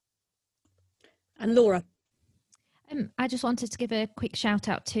this. And Laura? I just wanted to give a quick shout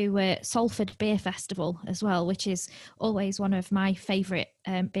out to Salford Beer Festival as well, which is always one of my favourite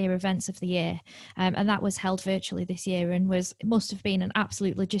beer events of the year. And that was held virtually this year and must have been an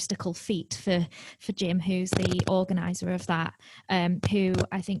absolute logistical feat for Jim, who's the organiser of that, who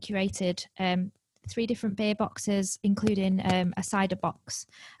I think curated 3 different beer boxes, including a cider box,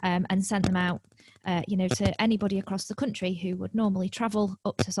 and sent them out to anybody across the country who would normally travel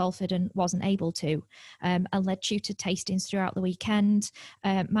up to Salford and wasn't able to, and led tutored tastings throughout the weekend,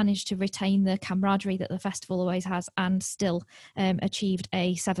 managed to retain the camaraderie that the festival always has, and still achieved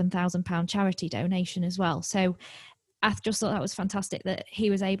a £7,000 charity donation as well. So I just thought that was fantastic that he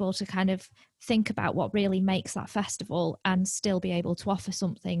was able to kind of think about what really makes that festival and still be able to offer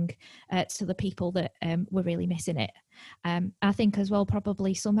something to the people that were really missing it. I think as well,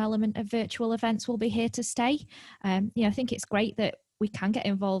 probably some element of virtual events will be here to stay. I think it's great that we can get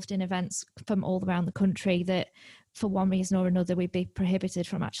involved in events from all around the country that for one reason or another we'd be prohibited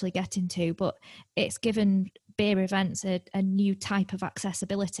from actually getting to, but it's given beer events a new type of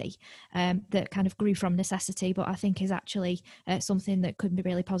accessibility that kind of grew from necessity, but I think is actually something that could be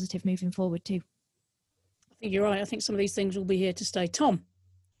really positive moving forward too. I think you're right. I think some of these things will be here to stay. Tom?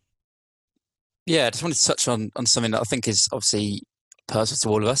 Yeah, I just wanted to touch on something that I think is obviously personal to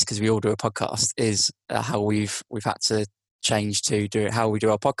all of us because we all do a podcast, is how we've had to change to do it, how we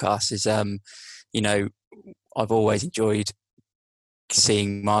do our podcast is, I've always enjoyed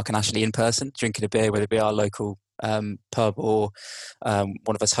seeing Mark and Ashley in person, drinking a beer, whether it be our local pub or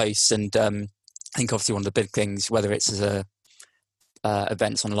one of us hosts. And I think obviously one of the big things, whether it's as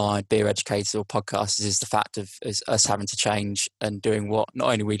events online, beer educators or podcasts, is the fact of us having to change and doing what not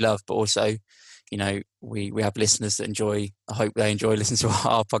only we love, but also, we have listeners that enjoy, I hope they enjoy listening to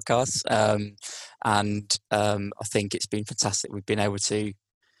our podcasts. And I think it's been fantastic. We've been able to,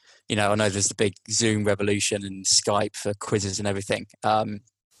 I know there's the big Zoom revolution and Skype for quizzes and everything.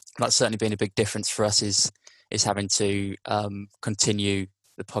 That's certainly been a big difference for us is having to continue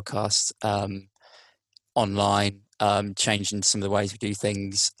the podcast online, changing some of the ways we do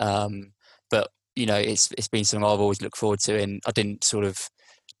things. But, it's been something I've always looked forward to, and I didn't sort of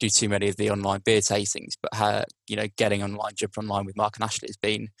do too many of the online beer tastings, but getting online, jumping online with Mark and Ashley has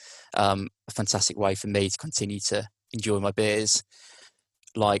been a fantastic way for me to continue to enjoy my beers.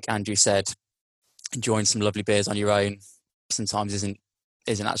 Like Andrew said, enjoying some lovely beers on your own sometimes isn't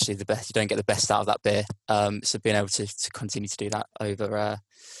actually the best. You don't get the best out of that beer. So being able to continue to do that over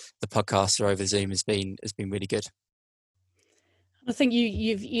the podcast or over Zoom has been really good. I think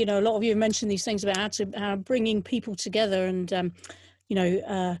you've a lot of you have mentioned these things about how bringing people together and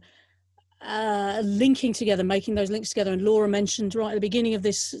linking together, making those links together. And Laura mentioned right at the beginning of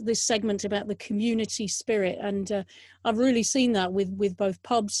this segment about the community spirit, and I've really seen that with both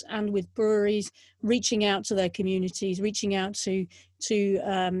pubs and with breweries, reaching out to their communities, reaching out to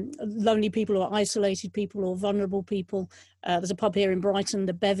lonely people or isolated people or vulnerable people. There's a pub here in Brighton,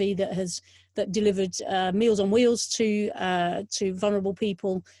 the Bevy, that delivered Meals on Wheels to vulnerable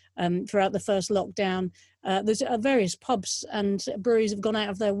people throughout the first lockdown. There's various pubs and breweries have gone out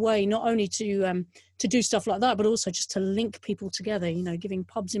of their way not only to do stuff like that, but also just to link people together. You know, giving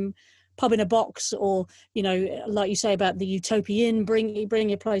pub in a box, or like you say about the Utopia Inn,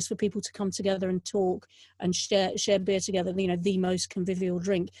 bring a place for people to come together and talk and share beer together. The most convivial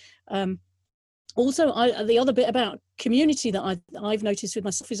drink. Also, the other bit about community that I've noticed with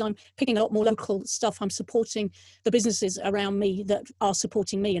myself is I'm picking a lot more local stuff. I'm supporting the businesses around me that are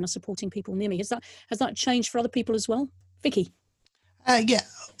supporting me and are supporting people near me. Has that changed for other people as well? Vicky? Yeah.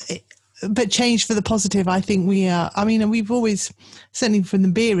 But change for the positive, I think we are. I mean, we've always, certainly from the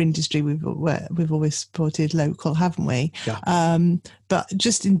beer industry, we've always supported local, haven't we? Yeah. But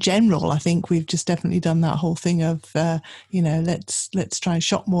just in general, I think we've just definitely done that whole thing of, let's try and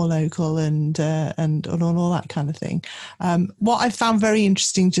shop more local and all that kind of thing. What I found very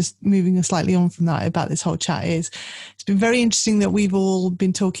interesting, just moving slightly on from that about this whole chat, is it's been very interesting that we've all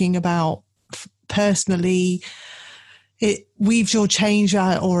been talking about personally. We've all changed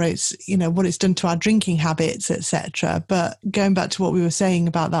or it's what it's done to our drinking habits, etc. But going back to what we were saying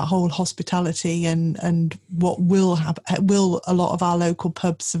about that whole hospitality and what will a lot of our local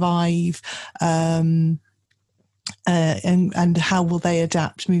pubs survive, and how will they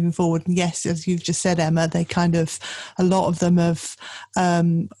adapt moving forward? And yes, as you've just said, Emma, a lot of them have,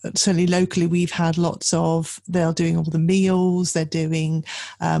 certainly locally, we've had they're doing all the meals, they're doing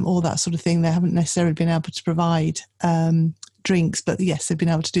all that sort of thing. They haven't necessarily been able to provide drinks, but yes, they've been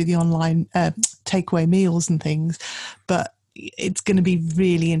able to do the online takeaway meals and things. But it's going to be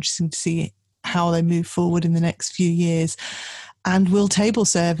really interesting to see how they move forward in the next few years. And will table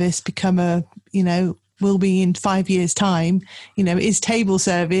service become will be in 5 years' time, is table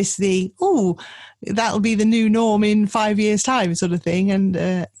service that'll be the new norm in 5 years' time sort of thing. And,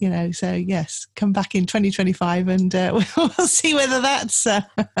 so yes, come back in 2025 and we'll see whether that's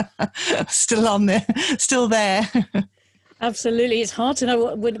still there. Absolutely. It's hard to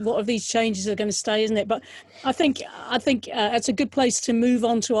know what of these changes are going to stay, isn't it? But I think it's a good place to move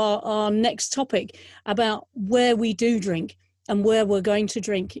on to our next topic about where we do drink and where we're going to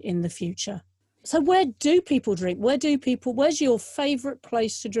drink in the future. So where do people drink? Where's your favourite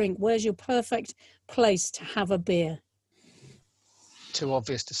place to drink? Where's your perfect place to have a beer? Too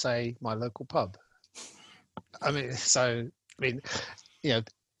obvious to say my local pub. 8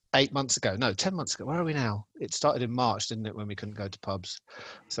 months ago, no, 10 months ago, where are we now? It started in March, didn't it, when we couldn't go to pubs?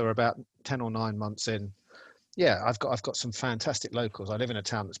 So we're about 10 or 9 months in. Yeah, I've got some fantastic locals. I live in a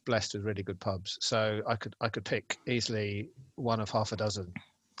town that's blessed with really good pubs. So I could pick easily one of half a dozen,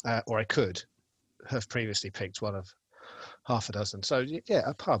 or I could have previously picked one of half a dozen. So yeah,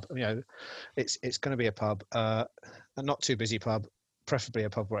 a pub, it's going to be a pub, a not too busy pub, preferably a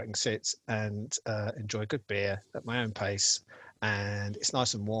pub where I can sit and enjoy good beer at my own pace, and it's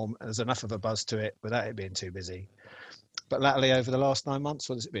nice and warm and there's enough of a buzz to it without it being too busy. But latterly, over the last 9 months,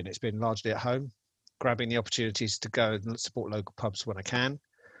 what has it been? It's been largely at home, grabbing the opportunities to go and support local pubs when I can.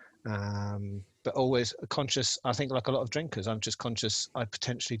 But always conscious, I think like a lot of drinkers, I'm just conscious I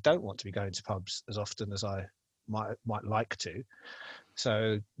potentially don't want to be going to pubs as often as I might like to.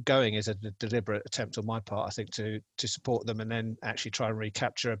 So going is a deliberate attempt on my part, I think, to support them and then actually try and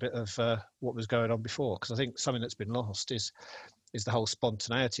recapture a bit of what was going on before. Because I think something that's been lost is the whole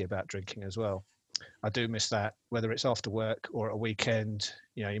spontaneity about drinking as well. I do miss that, whether it's after work or at a weekend.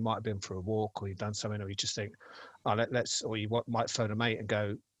 You might have been for a walk or you've done something, or you just think, or you might phone a mate and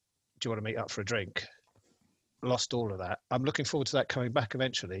go, do you want to meet up for a drink? Lost all of that. I'm looking forward to that coming back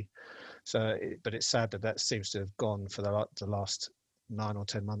eventually. So, but it's sad that seems to have gone for the last 9 or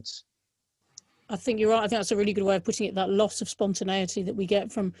 10 months. I think you're right. I think that's a really good way of putting it, that loss of spontaneity that we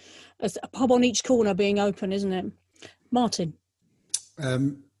get from a pub on each corner being open, isn't it? Martin?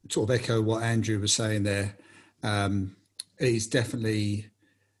 Sort of echo what Andrew was saying there. It's definitely,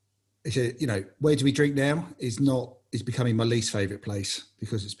 where do we drink now is becoming my least favourite place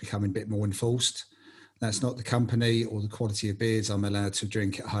because it's becoming a bit more enforced. That's not the company or the quality of beers I'm allowed to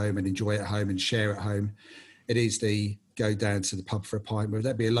drink at home and enjoy at home and share at home. It is the go down to the pub for a pint, whether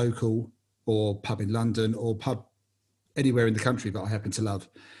that be a local or pub in London or pub anywhere in the country that I happen to love.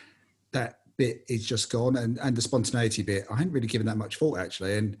 That bit is just gone. And the spontaneity bit, I hadn't really given that much thought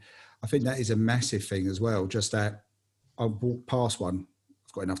actually. And I think that is a massive thing as well. Just that I walked past one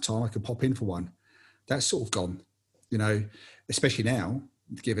I've got enough time, I could pop in for one. That's sort of gone, you know, especially now,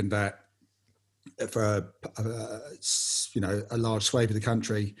 given that for a large swathe of the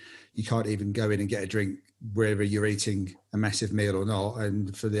country, you can't even go in and get a drink wherever you're eating a massive meal or not.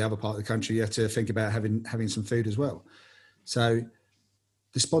 And for the other part of the country, you have to think about having some food as well. So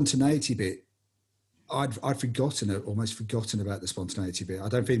the spontaneity bit, I'd almost forgotten about the spontaneity bit. I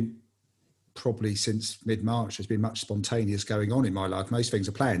don't think probably since mid-March there's been much spontaneous going on in my life. Most things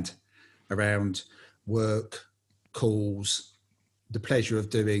are planned around work, calls, the pleasure of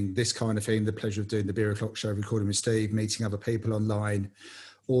doing this kind of thing, the pleasure of doing the Beer O'Clock Show, recording with Steve, meeting other people online,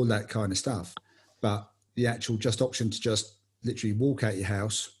 all that kind of stuff. But the actual just option to just literally walk out your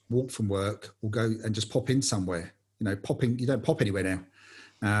house, walk from work, or go and just pop in somewhere. You know, you don't pop anywhere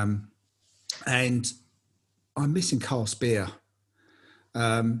now. And I'm missing cask beer.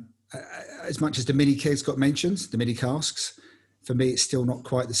 As much as the mini kegs got mentioned, the mini casks, for me, it's still not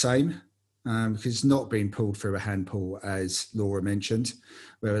quite the same. Because it's not being pulled through a hand pull, as Laura mentioned,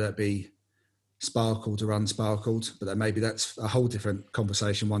 whether that be sparkled or unsparkled, but maybe that's a whole different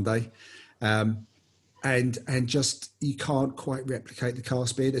conversation one day. And just, you can't quite replicate the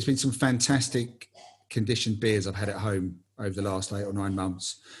cask beer. There's been some fantastic conditioned beers I've had at home over the last 8 or 9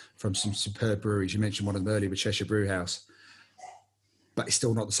 months from some superb breweries. You mentioned one of them earlier with Cheshire Brew House, but it's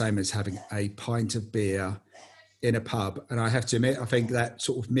still not the same as having a pint of beer in a pub. And I have to admit, I think that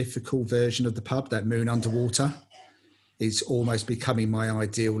sort of mythical version of the pub, that Moon Underwater, is almost becoming my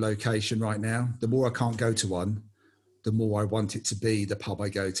ideal location right now. The more I can't go to one, the more I want it to be the pub I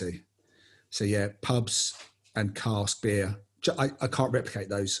go to. So yeah, pubs and cask beer, I can't replicate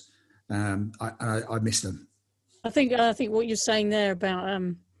those. I miss them. I think what you're saying there about,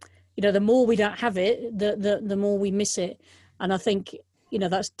 the more we don't have it, the more we miss it. And I think,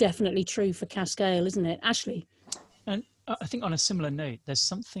 that's definitely true for cask ale, isn't it? Ashley? And I think on a similar note, there's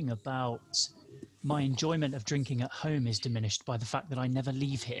something about my enjoyment of drinking at home is diminished by the fact that I never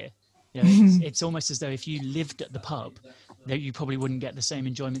leave here. It's almost as though if you lived at the pub, you probably wouldn't get the same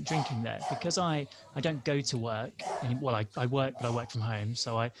enjoyment drinking there. Because I don't go to work. I work, but I work from home.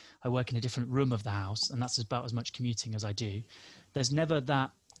 So I work in a different room of the house, and that's about as much commuting as I do. There's never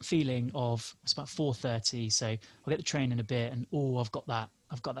that feeling of, it's about 4:30, so I'll get the train in a bit, and I've got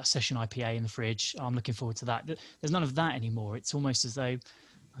that session IPA in the fridge. I'm looking forward to that. There's none of that anymore. It's almost as though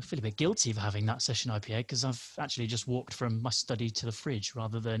I feel a bit guilty of having that session IPA because I've actually just walked from my study to the fridge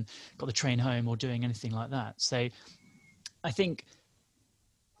rather than got the train home or doing anything like that. So I think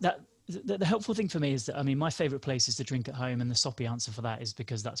that the helpful thing for me is that, my favorite place is to drink at home, and the soppy answer for that is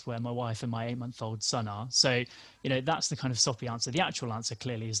because that's where my wife and my 8-month-old son are. So, that's the kind of soppy answer. The actual answer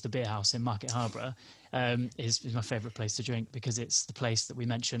clearly is the beer house in Market Harborough, is my favorite place to drink because it's the place that we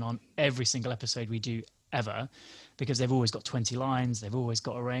mention on every single episode we do ever, because they've always got 20 lines, they've always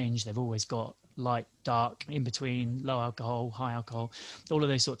got a range, they've always got light, dark, in between, low alcohol, high alcohol, all of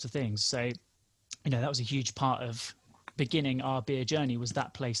those sorts of things. So, that was a huge part of beginning our beer journey, was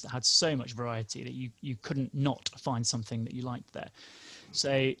that place that had so much variety that you couldn't not find something that you liked there.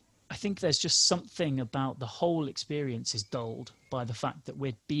 So I think there's just something about the whole experience is dulled by the fact that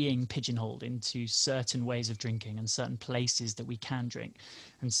we're being pigeonholed into certain ways of drinking and certain places that we can drink.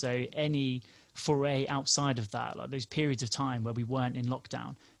 And so any foray outside of that, like those periods of time where we weren't in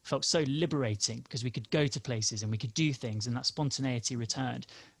lockdown, felt so liberating because we could go to places and we could do things, and that spontaneity returned.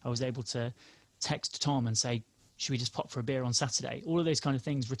 I was able to text Tom and say, should we just pop for a beer on Saturday? All of those kind of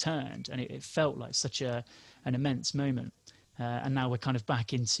things returned, and it felt like such an immense moment. And now we're kind of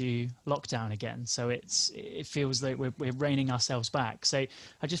back into lockdown again. So it feels like we're reining ourselves back. So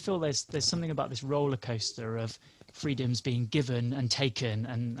I just feel there's something about this roller coaster of freedoms being given and taken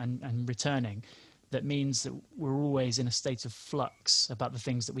and returning that means that we're always in a state of flux about the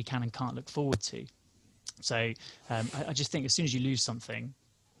things that we can and can't look forward to. So I just think as soon as you lose something,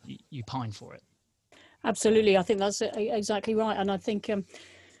 you pine for it. Absolutely. I think that's exactly right. And I think,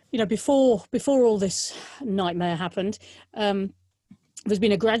 before all this nightmare happened, there's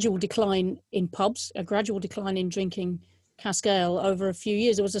been a gradual decline in pubs, a gradual decline in drinking cask ale over a few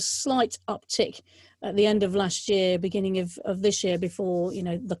years. There was a slight uptick at the end of last year, beginning of this year, before,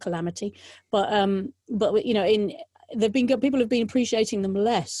 the calamity. But people have been appreciating them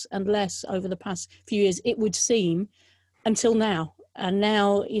less and less over the past few years, it would seem, until now. And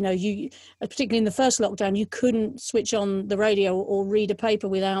now, you, particularly in the first lockdown, you couldn't switch on the radio or read a paper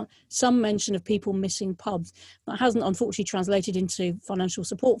without some mention of people missing pubs. That hasn't, unfortunately, translated into financial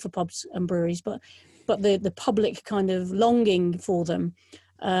support for pubs and breweries, but the public kind of longing for them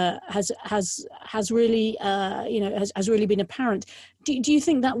has really has really been apparent. Do you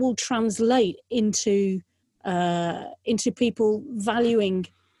think that will translate into into people valuing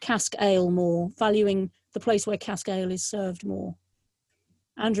cask ale more, valuing the place where cask ale is served more?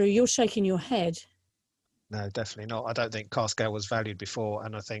 Andrew, you're shaking your head. No, definitely not. I don't think cask ale was valued before,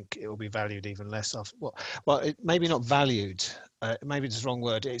 and I think it will be valued even less. Maybe not valued. Maybe it's the wrong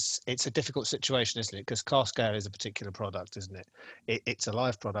word. It's a difficult situation, isn't it? Because cask ale is a particular product, isn't it? It's a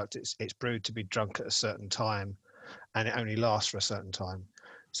live product. It's brewed to be drunk at a certain time, and it only lasts for a certain time.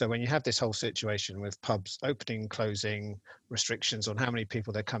 So when you have this whole situation with pubs opening, closing, restrictions on how many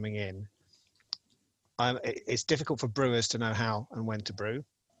people they're coming in, it's difficult for brewers to know how and when to brew.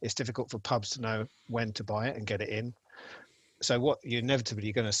 It's difficult for pubs to know when to buy it and get it in. So what you're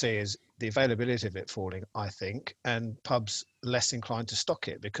inevitably going to see is the availability of it falling, I think, and pubs less inclined to stock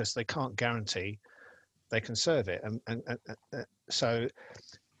it because they can't guarantee they can serve it. So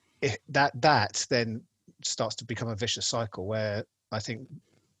that then starts to become a vicious cycle where I think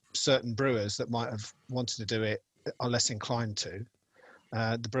certain brewers that might have wanted to do it are less inclined to.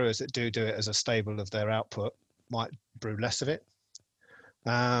 The brewers that do it as a staple of their output might brew less of it.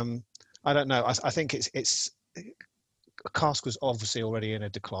 I don't know. I think it's cask was obviously already in a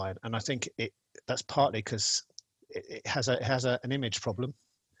decline, and I think that's partly because it has an image problem,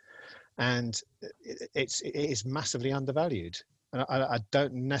 and it is massively undervalued, and I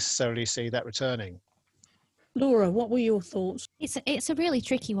don't necessarily see that returning. Laura, what were your thoughts? It's a really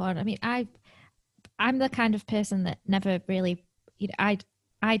tricky one. I mean, I'm the kind of person that never really,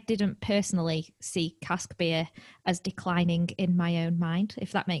 I didn't personally see cask beer as declining in my own mind,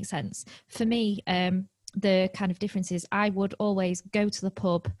 if that makes sense. For me, the kind of difference is I would always go to the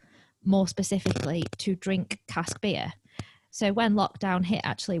pub more specifically to drink cask beer. So when lockdown hit,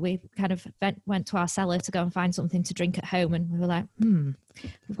 actually, we kind of went to our cellar to go and find something to drink at home. And we were like,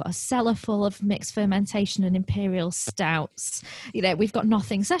 we've got a cellar full of mixed fermentation and imperial stouts. We've got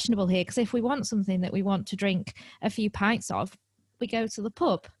nothing sessionable here, because if we want something that we want to drink a few pints of, we go to the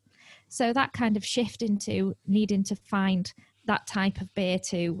pub. So that kind of shift into needing to find that type of beer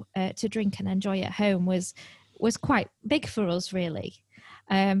to drink and enjoy at home was quite big for us, really.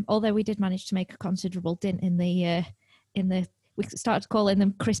 Although we did manage to make a considerable dent in the we started calling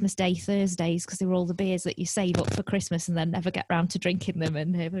them Christmas Day Thursdays, because they were all the beers that you save up for Christmas and then never get round to drinking them,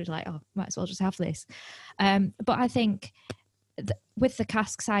 and we were like, might as well just have this. But I think with the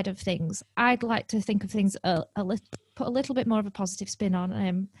cask side of things, I'd like to think of things put a little bit more of a positive spin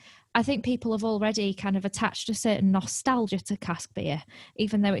on. I think people have already kind of attached a certain nostalgia to cask beer,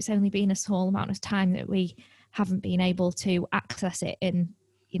 even though it's only been a small amount of time that we haven't been able to access it in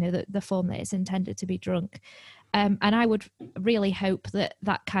the form that it's intended to be drunk. And I would really hope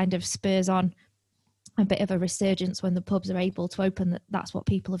that kind of spurs on a bit of a resurgence when the pubs are able to open. That's what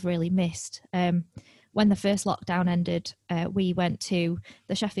people have really missed. When the first lockdown ended, we went to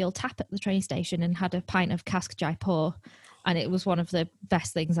the Sheffield Tap at the train station and had a pint of cask Jaipur, and it was one of the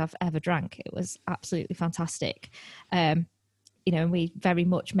best things I've ever drank. It was absolutely fantastic. And we very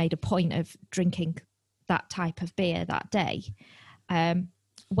much made a point of drinking that type of beer that day.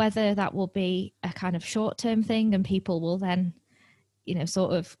 Whether that will be a kind of short-term thing and people will then,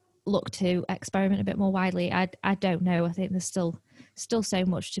 sort of look to experiment a bit more widely, I don't know. I think there's still so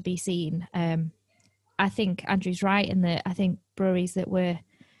much to be seen. I think Andrew's right in that I think breweries that were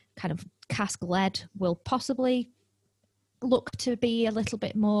kind of cask-led will possibly look to be a little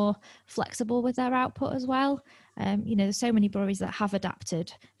bit more flexible with their output as well. There's so many breweries that have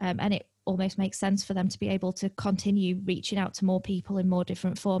adapted, and it almost makes sense for them to be able to continue reaching out to more people in more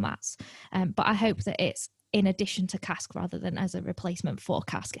different formats. But I hope that it's in addition to cask rather than as a replacement for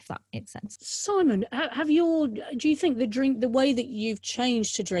cask, if that makes sense. Simon, do you think the way that you've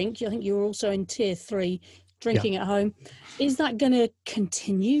changed to drink, I think you were also in tier 3 drinking at home, is that going to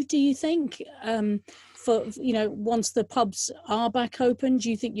continue, do you think? For once the pubs are back open, do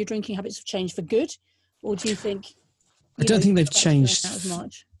you think your drinking habits have changed for good, or do you think I don't think they've changed as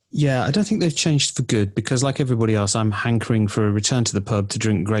much? Yeah, I don't think they've changed for good, because like everybody else, I'm hankering for a return to the pub to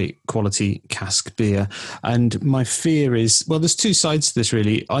drink great quality cask beer. And my fear is, well, there's two sides to this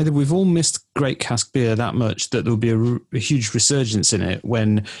really. Either we've all missed great cask beer that much that there'll be a huge resurgence in it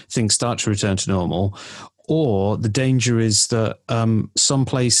when things start to return to normal, or the danger is that some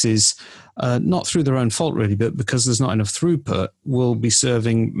places, not through their own fault really, but because there's not enough throughput, will be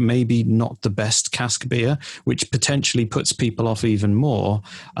serving maybe not the best cask beer, which potentially puts people off even more,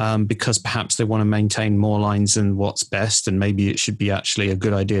 because perhaps they want to maintain more lines than what's best, and maybe it should be actually a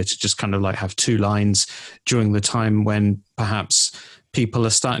good idea to just kind of like have 2 lines during the time when perhaps people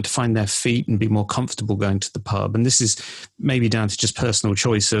are starting to find their feet and be more comfortable going to the pub. And this is maybe down to just personal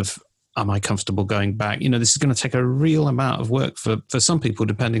choice of am I comfortable going back? This is going to take a real amount of work for some people,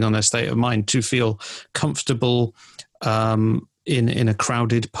 depending on their state of mind, to feel comfortable in a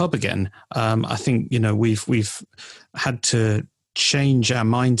crowded pub again. I think we've had to change our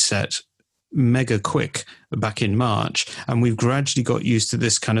mindset mega quick back in March, and we've gradually got used to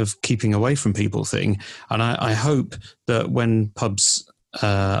this kind of keeping away from people thing. And I hope that when pubs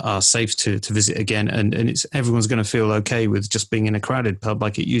are safe to visit again, and everyone's going to feel okay with just being in a crowded pub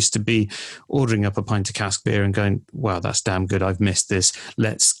like it used to be, ordering up a pint of cask beer and going, wow, that's damn good, I've missed this,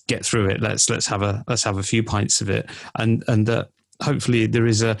 let's get through it, let's have a few pints of it, and that hopefully there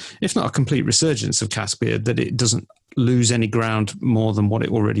is if not a complete resurgence of cask beer, that it doesn't lose any ground more than what it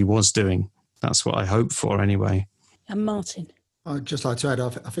already was doing. That's what I hope for anyway. And Martin? I'd just like to add, I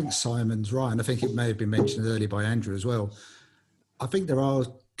think Simon's right, and I think it may have been mentioned earlier by Andrew as well. I think there are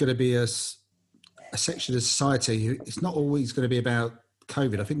going to be a section of society who it's not always going to be about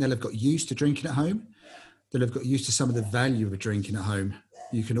COVID. I think they'll have got used to drinking at home. They'll have got used to some of the value of drinking at home.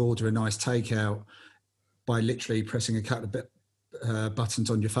 You can order a nice takeout by literally pressing a couple of buttons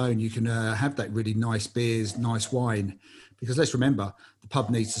on your phone. You can have that really nice beers, nice wine. Because let's remember, the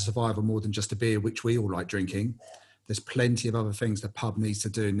pub needs to survive on more than just a beer, which we all like drinking. There's plenty of other things the pub needs to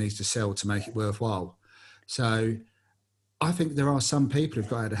do and needs to sell to make it worthwhile. So I think there are some people who've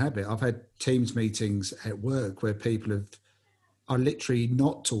got out of habit. I've had Teams meetings at work where people are literally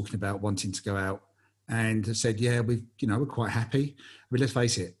not talking about wanting to go out and have said, yeah, we're quite happy. I mean, let's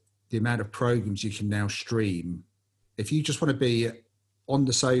face it, the amount of programs you can now stream. If you just want to be on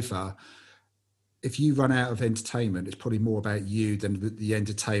the sofa, if you run out of entertainment, it's probably more about you than the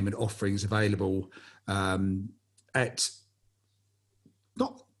entertainment offerings available at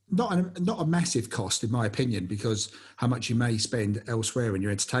not a massive cost, in my opinion, because how much you may spend elsewhere in your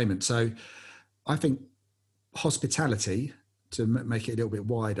entertainment. So I think hospitality, to make it a little bit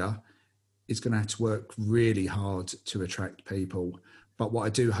wider, is going to have to work really hard to attract people. But what I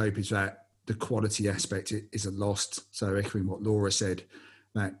do hope is that the quality aspect isn't lost. So echoing what Laura said,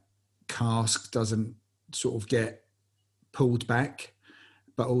 that cask doesn't sort of get pulled back,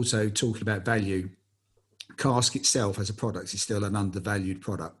 but also talking about value. Cask itself as a product is still an undervalued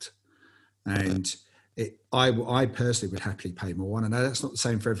product, and I personally would happily pay more. And I know that's not the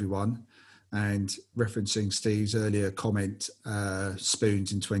same for everyone. And referencing Steve's earlier comment,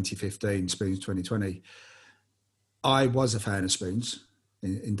 spoons in 2015, spoons 2020, I was a fan of spoons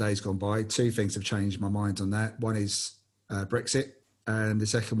in days gone by. Two things have changed my mind on that. One is Brexit, and the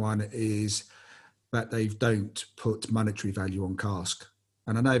second one is that they don't put monetary value on cask.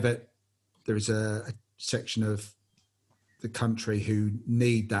 And I know that there is a section of the country who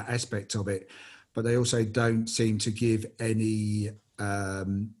need that aspect of it, but they also don't seem to give any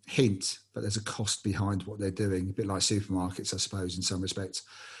hint that there's a cost behind what they're doing, a bit like supermarkets, I suppose, in some respects.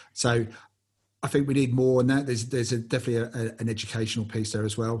 So I think we need more on that. There's definitely an educational piece there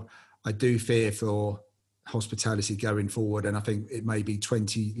as well. I do fear for hospitality going forward, and I think it may be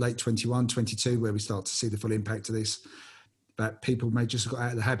late 21, 22 where we start to see the full impact of this, but people may just have got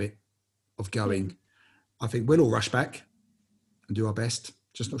out of the habit of going. I think we'll all rush back and do our best,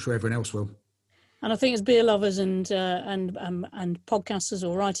 just not sure everyone else will. And I think as beer lovers and podcasters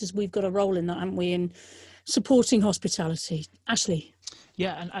or writers, we've got a role in that, haven't we, in supporting hospitality. Ashley?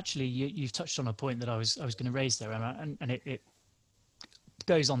 Yeah, and actually you've touched on a point that I was going to raise there, and it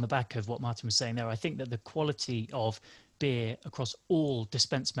goes on the back of what Martin was saying there. I think that the quality of beer across all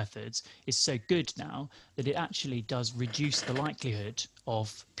dispense methods is so good now that it actually does reduce the likelihood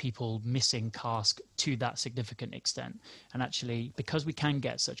of people missing cask to that significant extent. And actually, because we can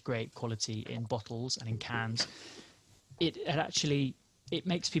get such great quality in bottles and in cans, it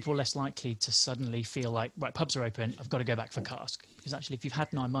makes people less likely to suddenly feel like, right, pubs are open, I've got to go back for cask. Because actually, if you've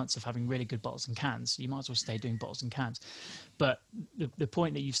had 9 months of having really good bottles and cans, you might as well stay doing bottles and cans. But the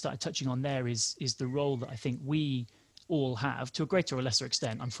point that you've started touching on there is the role that I think we all have, to a greater or lesser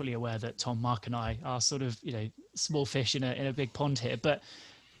extent. I'm fully aware that Tom, Mark and I are sort of, small fish in a big pond here. But,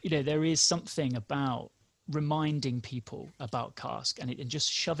 there is something about reminding people about cask and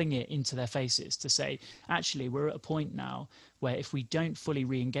just shoving it into their faces to say, actually, we're at a point now where if we don't fully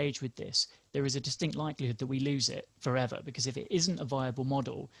re-engage with this, there is a distinct likelihood that we lose it forever. Because if it isn't a viable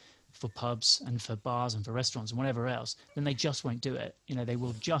model for pubs and for bars and for restaurants and whatever else, then they just won't do it. They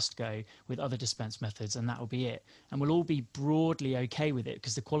will just go with other dispense methods, and that will be it. And we'll all be broadly okay with it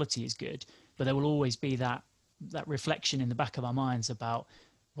because the quality is good, but there will always be that reflection in the back of our minds about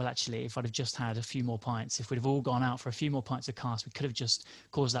well, actually, if I'd have just had a few more pints, if we'd have all gone out for a few more pints of cask, we could have just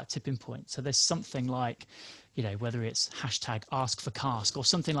caused that tipping point. So there's something like, whether it's hashtag ask for cask or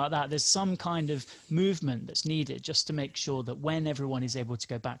something like that, there's some kind of movement that's needed just to make sure that when everyone is able to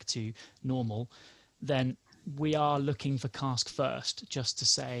go back to normal, then we are looking for cask first, just to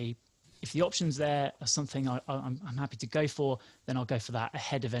say, if the options there are something I'm happy to go for, then I'll go for that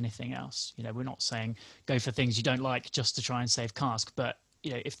ahead of anything else. We're not saying go for things you don't like just to try and save cask, but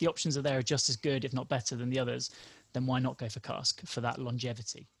if the options are there are just as good, if not better than the others, then why not go for cask for that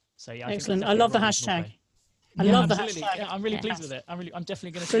longevity? So yeah, excellent. I love the hashtag. I love the hashtag. Yeah, I'm really pleased with it. I'm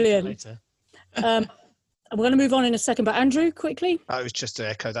definitely going to see it later. We're going to move on in a second, but Andrew, quickly. I was just to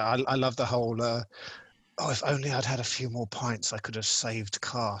echo that. I love the whole. If only I'd had a few more pints, I could have saved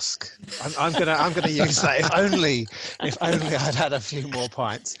cask. I'm gonna use that. If only I'd had a few more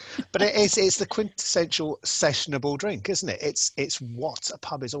pints. But it's the quintessential sessionable drink, isn't it? It's what a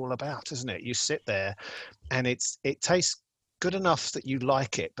pub is all about, isn't it? You sit there, and it tastes good enough that you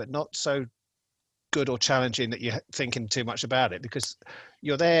like it, but not so good or challenging that you're thinking too much about it, because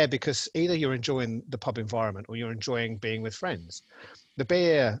you're there because either you're enjoying the pub environment or you're enjoying being with friends. The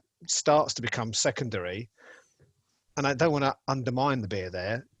beer starts to become secondary, and I don't want to undermine the beer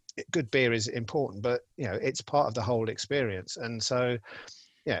there. Good beer is important, but it's part of the whole experience. And so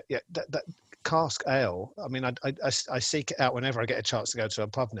that cask ale, I mean, I seek it out whenever I get a chance to go to a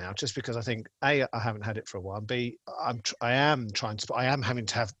pub now, just because I think A, I haven't had it for a while, B, I'm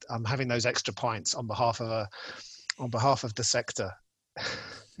having those extra pints on behalf of the sector.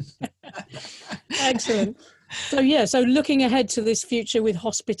 Excellent. So looking ahead to this future with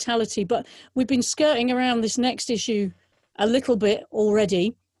hospitality, but we've been skirting around this next issue a little bit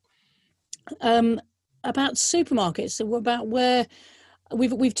already, about supermarkets, about where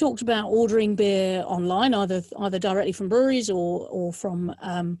we've talked about ordering beer online, either directly from breweries or from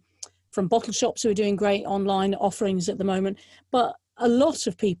bottle shops who are doing great online offerings at the moment. But a lot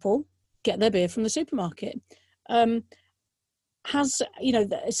of people get their beer from the supermarket. Steve,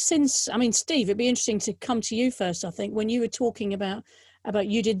 it'd be interesting to come to you first. I think when you were talking about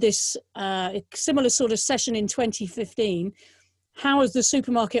you did this similar sort of session in 2015, how has the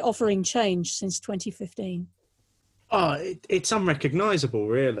supermarket offering changed since 2015? It's unrecognisable,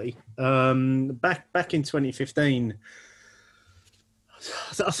 really. Back in 2015,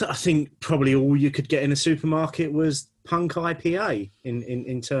 I think probably all you could get in a supermarket was Punk IPA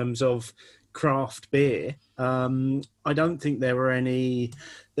in terms of craft beer. I don't think there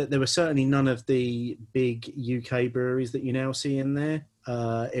were certainly none of the big UK breweries that you now see in there.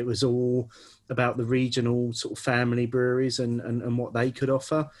 It was all about the regional sort of family breweries and what they could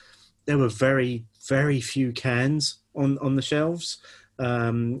offer. There were very, very few cans on the shelves,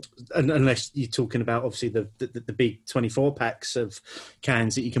 unless you're talking about obviously the big 24 packs of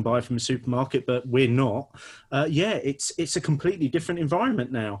cans that you can buy from a supermarket, but we're not. It's a completely different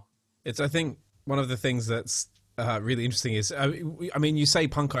environment now. I think one of the things that's really interesting is, I mean, you say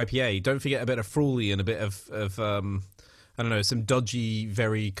Punk IPA, don't forget a bit of Frawley and a bit of I don't know, some dodgy,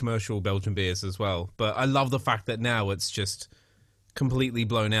 very commercial Belgian beers as well. But I love the fact that now it's just completely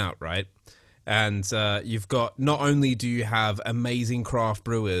blown out, right? And you've got, not only do you have amazing craft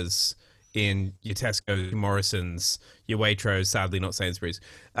brewers in your Tesco, your Morrisons, your Waitrose, sadly not Sainsbury's,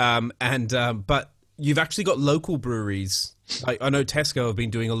 but you've actually got local breweries. I know Tesco have been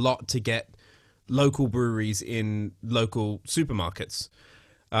doing a lot to get local breweries in local supermarkets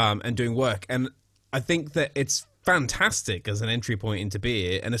and doing work. And I think that it's fantastic as an entry point into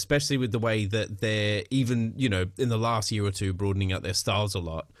beer, and especially with the way that they're even, in the last year or two, broadening out their styles a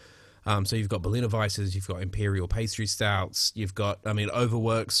lot. So you've got Berliner Weisses, you've got Imperial Pastry Stouts, you've got,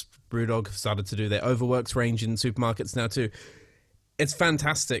 Overworks, Brewdog have started to do their Overworks range in supermarkets now too. It's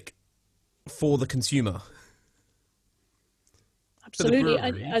fantastic for the consumer. Absolutely.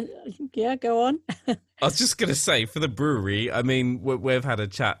 Yeah, go on. I was just going to say, for the brewery, we've had a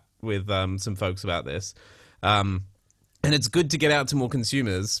chat with some folks about this. And it's good to get out to more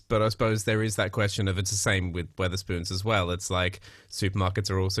consumers, but I suppose there is that question of, it's the same with Wetherspoons as well. It's like supermarkets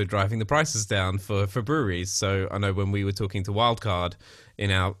are also driving the prices down for breweries. So I know when we were talking to Wildcard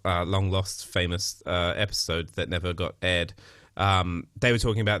in our long-lost famous episode that never got aired, they were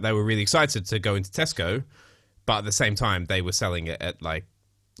talking about they were really excited to go into Tesco, but at the same time they were selling it at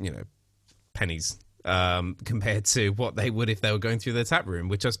pennies compared to what they would if they were going through their tap room,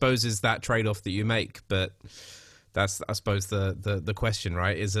 which I suppose is that trade-off that you make. But that's, I suppose, the question,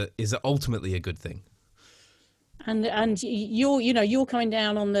 right? Is it ultimately a good thing? And you're coming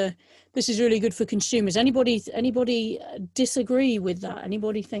down on this is really good for consumers. Anybody disagree with that?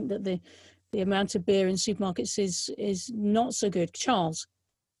 Anybody think that the amount of beer in supermarkets is not so good? Charles?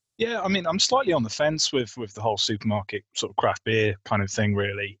 Yeah, I mean, I'm slightly on the fence with the whole supermarket sort of craft beer kind of thing.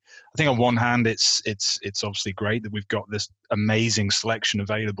 Really, I think on one hand, it's obviously great that we've got this amazing selection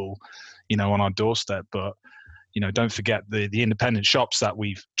available, on our doorstep. But don't forget the independent shops that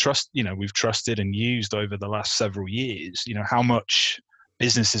we've trusted and used over the last several years. How much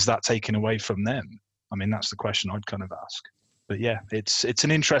business is that taken away from them? I mean, that's the question I'd kind of ask. But yeah, it's an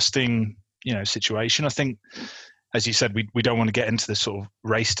interesting situation. I think, as you said, we don't want to get into this sort of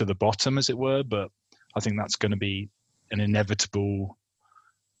race to the bottom, as it were, but I think that's going to be an inevitable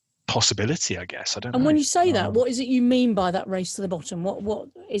possibility, I guess. I don't know. And when you say that, what is it you mean by that race to the bottom? What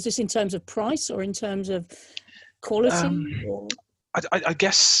is this in terms of price or in terms of quality? I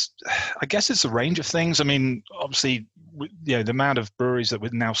guess it's a range of things. I mean, obviously, the amount of breweries that we're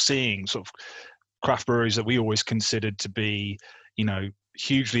now seeing, sort of craft breweries that we always considered to be,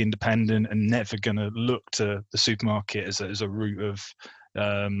 hugely independent and never going to look to the supermarket as a route of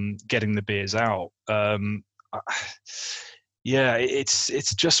getting the beers out.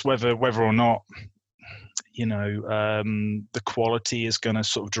 It's just whether or not the quality is going to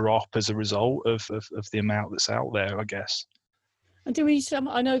sort of drop as a result of the amount that's out there, I guess. And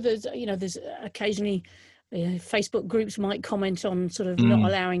I know there's occasionally Facebook groups might comment on sort of not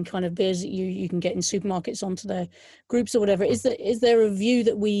allowing kind of beers that you can get in supermarkets onto their groups or whatever. Is there a view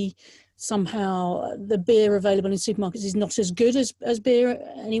that we somehow the beer available in supermarkets is not as good as beer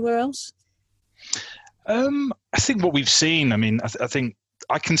anywhere else? I think what we've seen, I mean, I think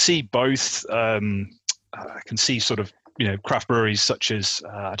I can see both. I can see sort of, craft breweries such as,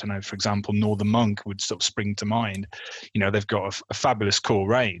 I don't know, for example, Northern Monk would sort of spring to mind. They've got a fabulous core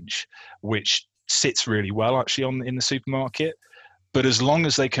range, which sits really well actually in the supermarket. But as long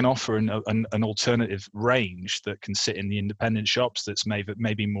as they can offer an alternative range that can sit in the independent shops, that's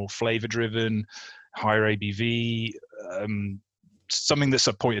maybe more flavor driven, higher ABV, something that's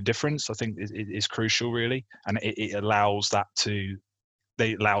a point of difference, I think is crucial really, and it allows it to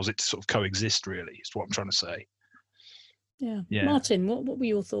sort of coexist. Really, is what I'm trying to say. Yeah. Martin, what were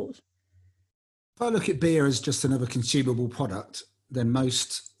your thoughts? If I look at beer as just another consumable product, then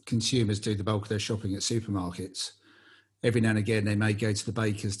most consumers do the bulk of their shopping at supermarkets. Every now and again, they may go to the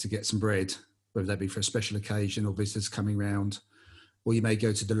baker's to get some bread, whether that be for a special occasion or visitors coming round, or you may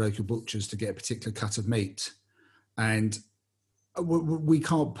go to the local butcher's to get a particular cut of meat. And we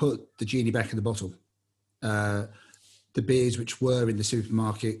can't put the genie back in the bottle. The beers which were in the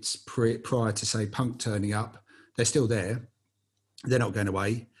supermarkets prior to, say, Punk turning up, they're still there. They're not going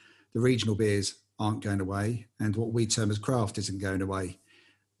away. The regional beers aren't going away. And what we term as craft isn't going away.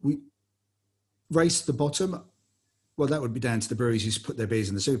 We race to the bottom. Well, that would be down to the breweries who put their beers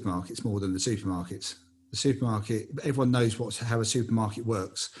in the supermarkets more than the supermarkets. The supermarket, everyone knows how a supermarket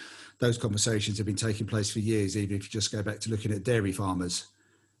works. Those conversations have been taking place for years, even if you just go back to looking at dairy farmers.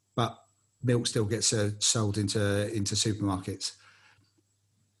 But milk still gets sold into supermarkets.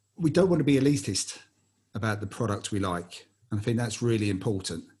 We don't want to be elitist about the product we like. And I think that's really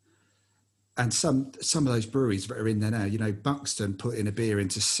important. And some of those breweries that are in there now, Buxton put in a beer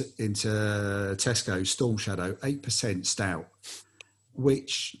into Tesco, Storm Shadow, 8% stout,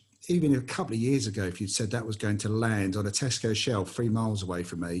 which even a couple of years ago, if you'd said that was going to land on a Tesco shelf 3 miles away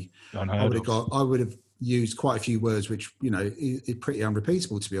from me, I would have used quite a few words, which, is pretty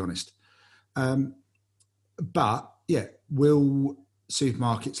unrepeatable, to be honest. But yeah, will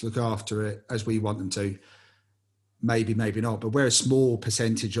supermarkets look after it as we want them to? Maybe, maybe not, but we're a small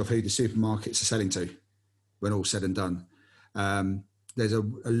percentage of who the supermarkets are selling to when all's said and done. There's a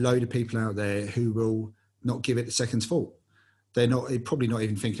load of people out there who will not give it the second's thought. They're probably not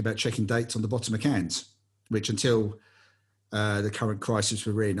even thinking about checking dates on the bottom of cans, which until the current crisis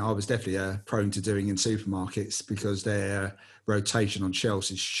we're in, I was definitely prone to doing in supermarkets because their rotation on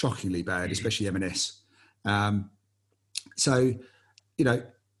shelves is shockingly bad, especially M&S. So,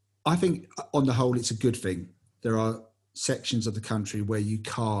 I think on the whole, it's a good thing. There are sections of the country where you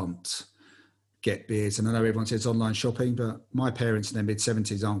can't get beers. And I know everyone says online shopping, but my parents in their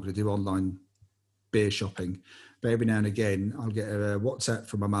mid-70s aren't going to do online beer shopping. But every now and again, I'll get a WhatsApp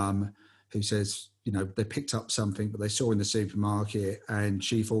from my mum who says, they picked up something that they saw in the supermarket and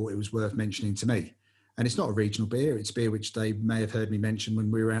she thought it was worth mentioning to me. And it's not a regional beer. It's beer which they may have heard me mention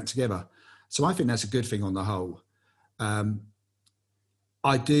when we were out together. So I think that's a good thing on the whole.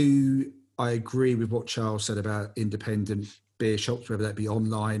 I agree with what Charles said about independent beer shops, whether that be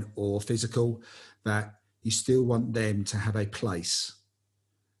online or physical, that you still want them to have a place.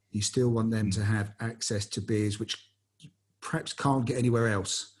 You still want them to have access to beers which perhaps can't get anywhere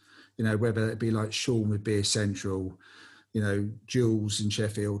else. Whether it be like Sean with Beer Central, Jules in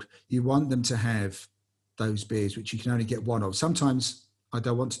Sheffield. You want them to have those beers which you can only get one of. Sometimes I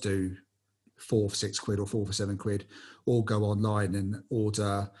don't want to do 4 for £6 or 4 for £7, or go online and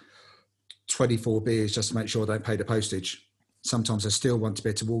order 24 beers just to make sure I don't pay the postage. Sometimes I still want to be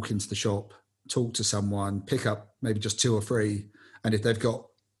able to walk into the shop, talk to someone, pick up maybe just 2 or 3, and if they've got,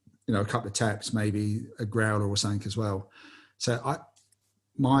 you know, a couple of taps, maybe a growler or something as well. So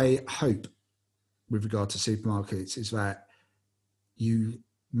my hope with regard to supermarkets is that you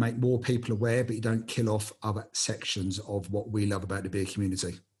make more people aware, but you don't kill off other sections of what we love about the beer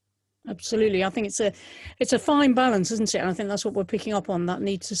community. Absolutely. I think it's a fine balance, isn't it? And I think that's what we're picking up on, that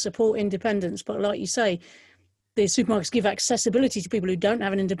need to support independence. But like you say, the supermarkets give accessibility to people who don't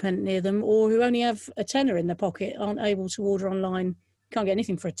have an independent near them, or who only have a tenner in their pocket, aren't able to order online. Can't get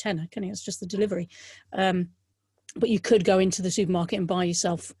anything for a tenner, can you? It's just the delivery. But you could go into the supermarket and buy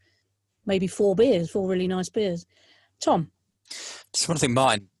yourself maybe 4 really nice beers. Tom? Just one thing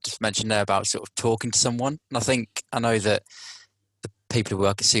Martin just mentioned there about sort of talking to someone. And I know that the people who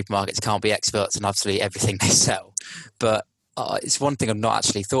work at supermarkets can't be experts on absolutely everything they sell. But it's one thing I've not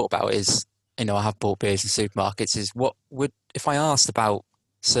actually thought about is, you know, I have bought beers in supermarkets, is what would, if I asked about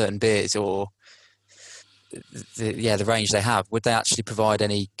certain beers or the range they have, would they actually provide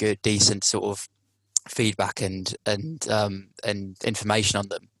any good, decent sort of feedback and information on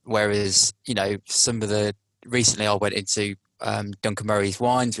them? Whereas, you know, recently I went into Duncan Murray's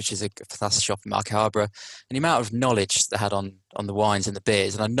Wines, which is a fantastic shop in Market Harbour, and the amount of knowledge they had on the wines and the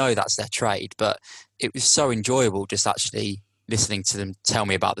beers, and I know that's their trade, but it was so enjoyable just actually listening to them tell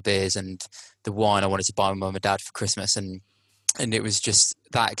me about the beers and the wine I wanted to buy my mum and dad for Christmas, and it was just,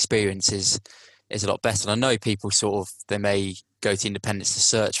 that experience is a lot better. And I know people sort of, they may go to independents to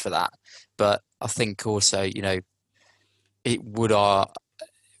search for that, but I think also, you know, it would,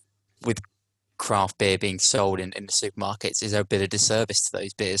 with craft beer being sold in the supermarkets, is there a bit of disservice to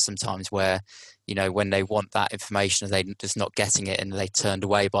those beers sometimes, where, you know, when they want that information, they're just not getting it and they turned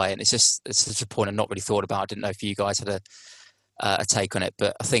away by it. And it's just a point I've not really thought about. I didn't know if you guys had a take on it,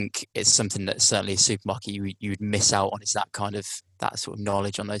 but I think it's something that certainly a supermarket you would miss out on, is that sort of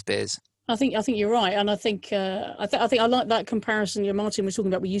knowledge on those beers. I think you're right, and I think I like that comparison. You know, Martin was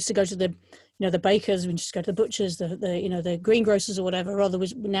talking about, we used to go to the bakers, we just go to the butchers, the greengrocers or whatever.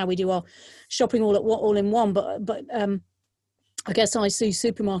 Now we do our shopping all in one. But I guess I see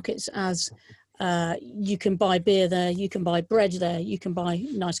supermarkets as you can buy beer there, you can buy bread there, you can buy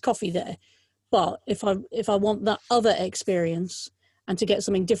nice coffee there. But if I want that other experience, and to get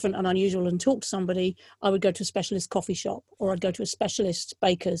something different and unusual and talk to somebody, I would go to a specialist coffee shop, or I'd go to a specialist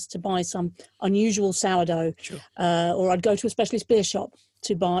baker's to buy some unusual sourdough, sure. Or I'd go to a specialist beer shop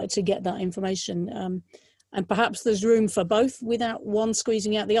to get that information. And perhaps there's room for both without one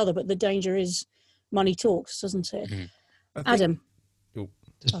squeezing out the other, but the danger is money talks, doesn't it? Mm-hmm. Adam?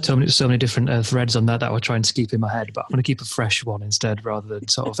 There's so many different threads on that I would try and keep in my head, but I'm going to keep a fresh one instead, rather than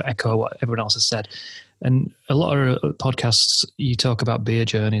sort of echo what everyone else has said. And a lot of podcasts, you talk about beer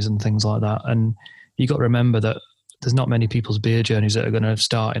journeys and things like that, and you got to remember that there's not many people's beer journeys that are going to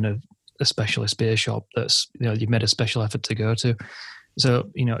start in a specialist beer shop that's, you know, you've made a special effort to go to. So,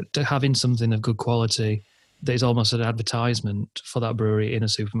 you know, having something of good quality that is almost an advertisement for that brewery in a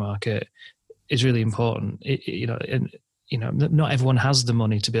supermarket is really important. You know, not everyone has the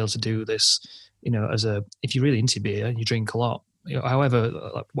money to be able to do this. You know, if you're really into beer and you drink a lot, you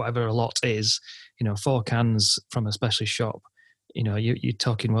know, whatever a lot is, you know, 4 cans from a specialist shop, you know, you're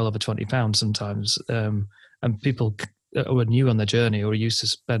talking well over £20 sometimes. And people who are new on their journey or are used to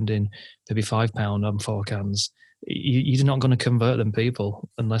spending maybe £5 on 4 cans, you're not going to convert them people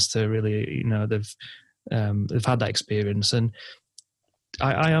unless they're really, you know, they've had that experience. And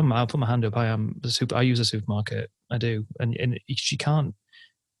I'll put my hand up. I use a supermarket. I do, and you can't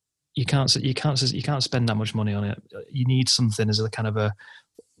spend that much money on it. You need something as a kind of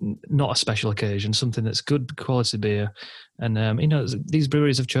not a special occasion, something that's good quality beer. And you know, these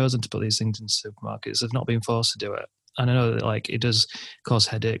breweries have chosen to put these things in supermarkets. They've not been forced to do it. And I know that, like, it does cause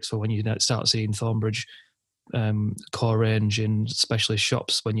headaches for when you start seeing Thornbridge core range in specialist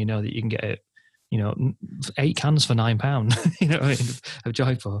shops, when you know that you can get it, you know, 8 cans for £9, you know, of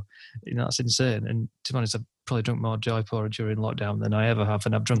Jaipur. You know, that's insane. And to be honest, I've probably drunk more Jaipur during lockdown than I ever have,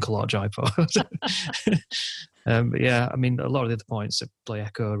 and I've drunk a lot of Jaipur. But yeah, I mean, a lot of the other points play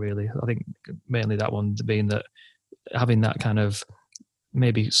echo, really. I think mainly that one being that having that kind of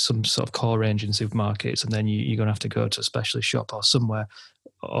maybe some sort of core range in supermarkets, and then you're going to have to go to a specialist shop or somewhere,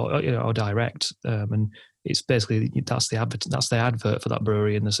 or you know, or direct. And it's basically that's the advert for that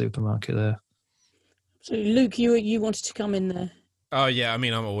brewery in the supermarket there. So, Luke, you wanted to come in there. Oh yeah, I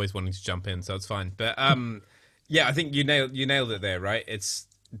mean, I'm always wanting to jump in, so it's fine. But yeah, I think you nailed it there, right? It's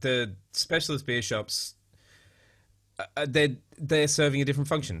the specialist beer shops. they're serving a different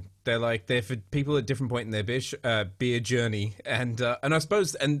function. They're for people at different point in their beer journey, and I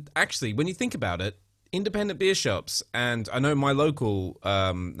suppose, and actually, when you think about it, independent beer shops, and I know my local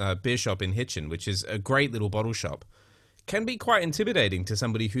beer shop in Hitchin, which is a great little bottle shop, can be quite intimidating to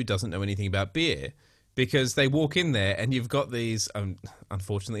somebody who doesn't know anything about beer, because they walk in there and you've got these,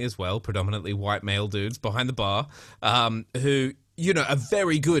 unfortunately as well, predominantly white male dudes behind the bar, who, you know, are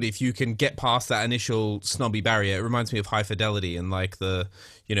very good if you can get past that initial snobby barrier. It reminds me of High Fidelity and like the,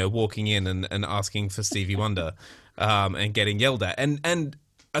 you know, walking in and asking for Stevie Wonder and getting yelled at. And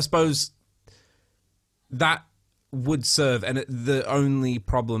I suppose that would serve, and the only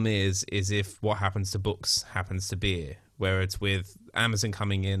problem is if what happens to books happens to beer, where it's with Amazon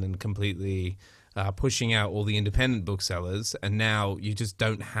coming in and completely pushing out all the independent booksellers, and now you just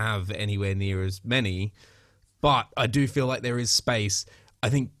don't have anywhere near as many. But I do feel like there is space. I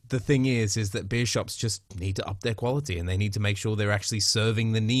think the thing is that beer shops just need to up their quality, and they need to make sure they're actually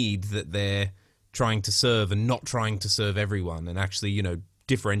serving the need that they're trying to serve, and not trying to serve everyone, and actually, you know,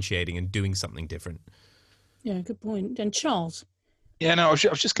 differentiating and doing something different. Yeah, good point. And Charles? Yeah, no, I was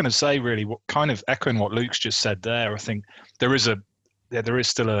just going to say, really, what kind of echoing what Luke's just said there. I think there is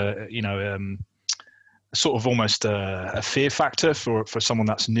still a, you know, sort of almost a fear factor for someone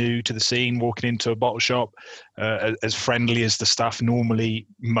that's new to the scene walking into a bottle shop, as friendly as the staff normally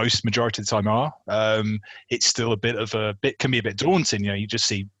majority of the time are. It's still can be a bit daunting. You know, you just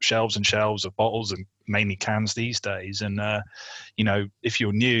see shelves and shelves of bottles and mainly cans these days. And, you know, if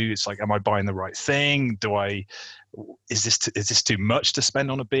you're new, it's like, am I buying the right thing? Is this too much to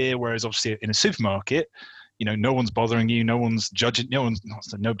spend on a beer? Whereas obviously in a supermarket, you know, no one's bothering you, no one's judging,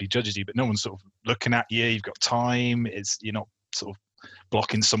 nobody judges you, but no one's sort of looking at you. You've got time. You're not sort of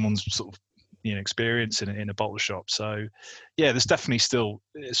blocking someone's sort of, you know, experience in a bottle shop. So, yeah, there's definitely still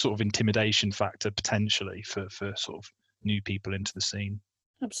a sort of intimidation factor potentially for sort of new people into the scene.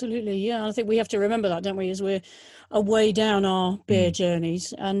 Absolutely, yeah. I think we have to remember that, don't we, as we're way down our beer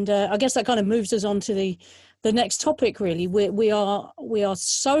journeys. And I guess that kind of moves us on to the next topic. Really, we are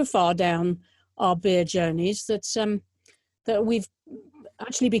so far down our beer journeys that we've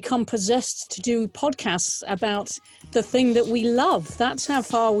actually become possessed to do podcasts about the thing that we love. That's how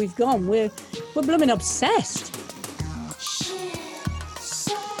far we've gone. We're blooming obsessed.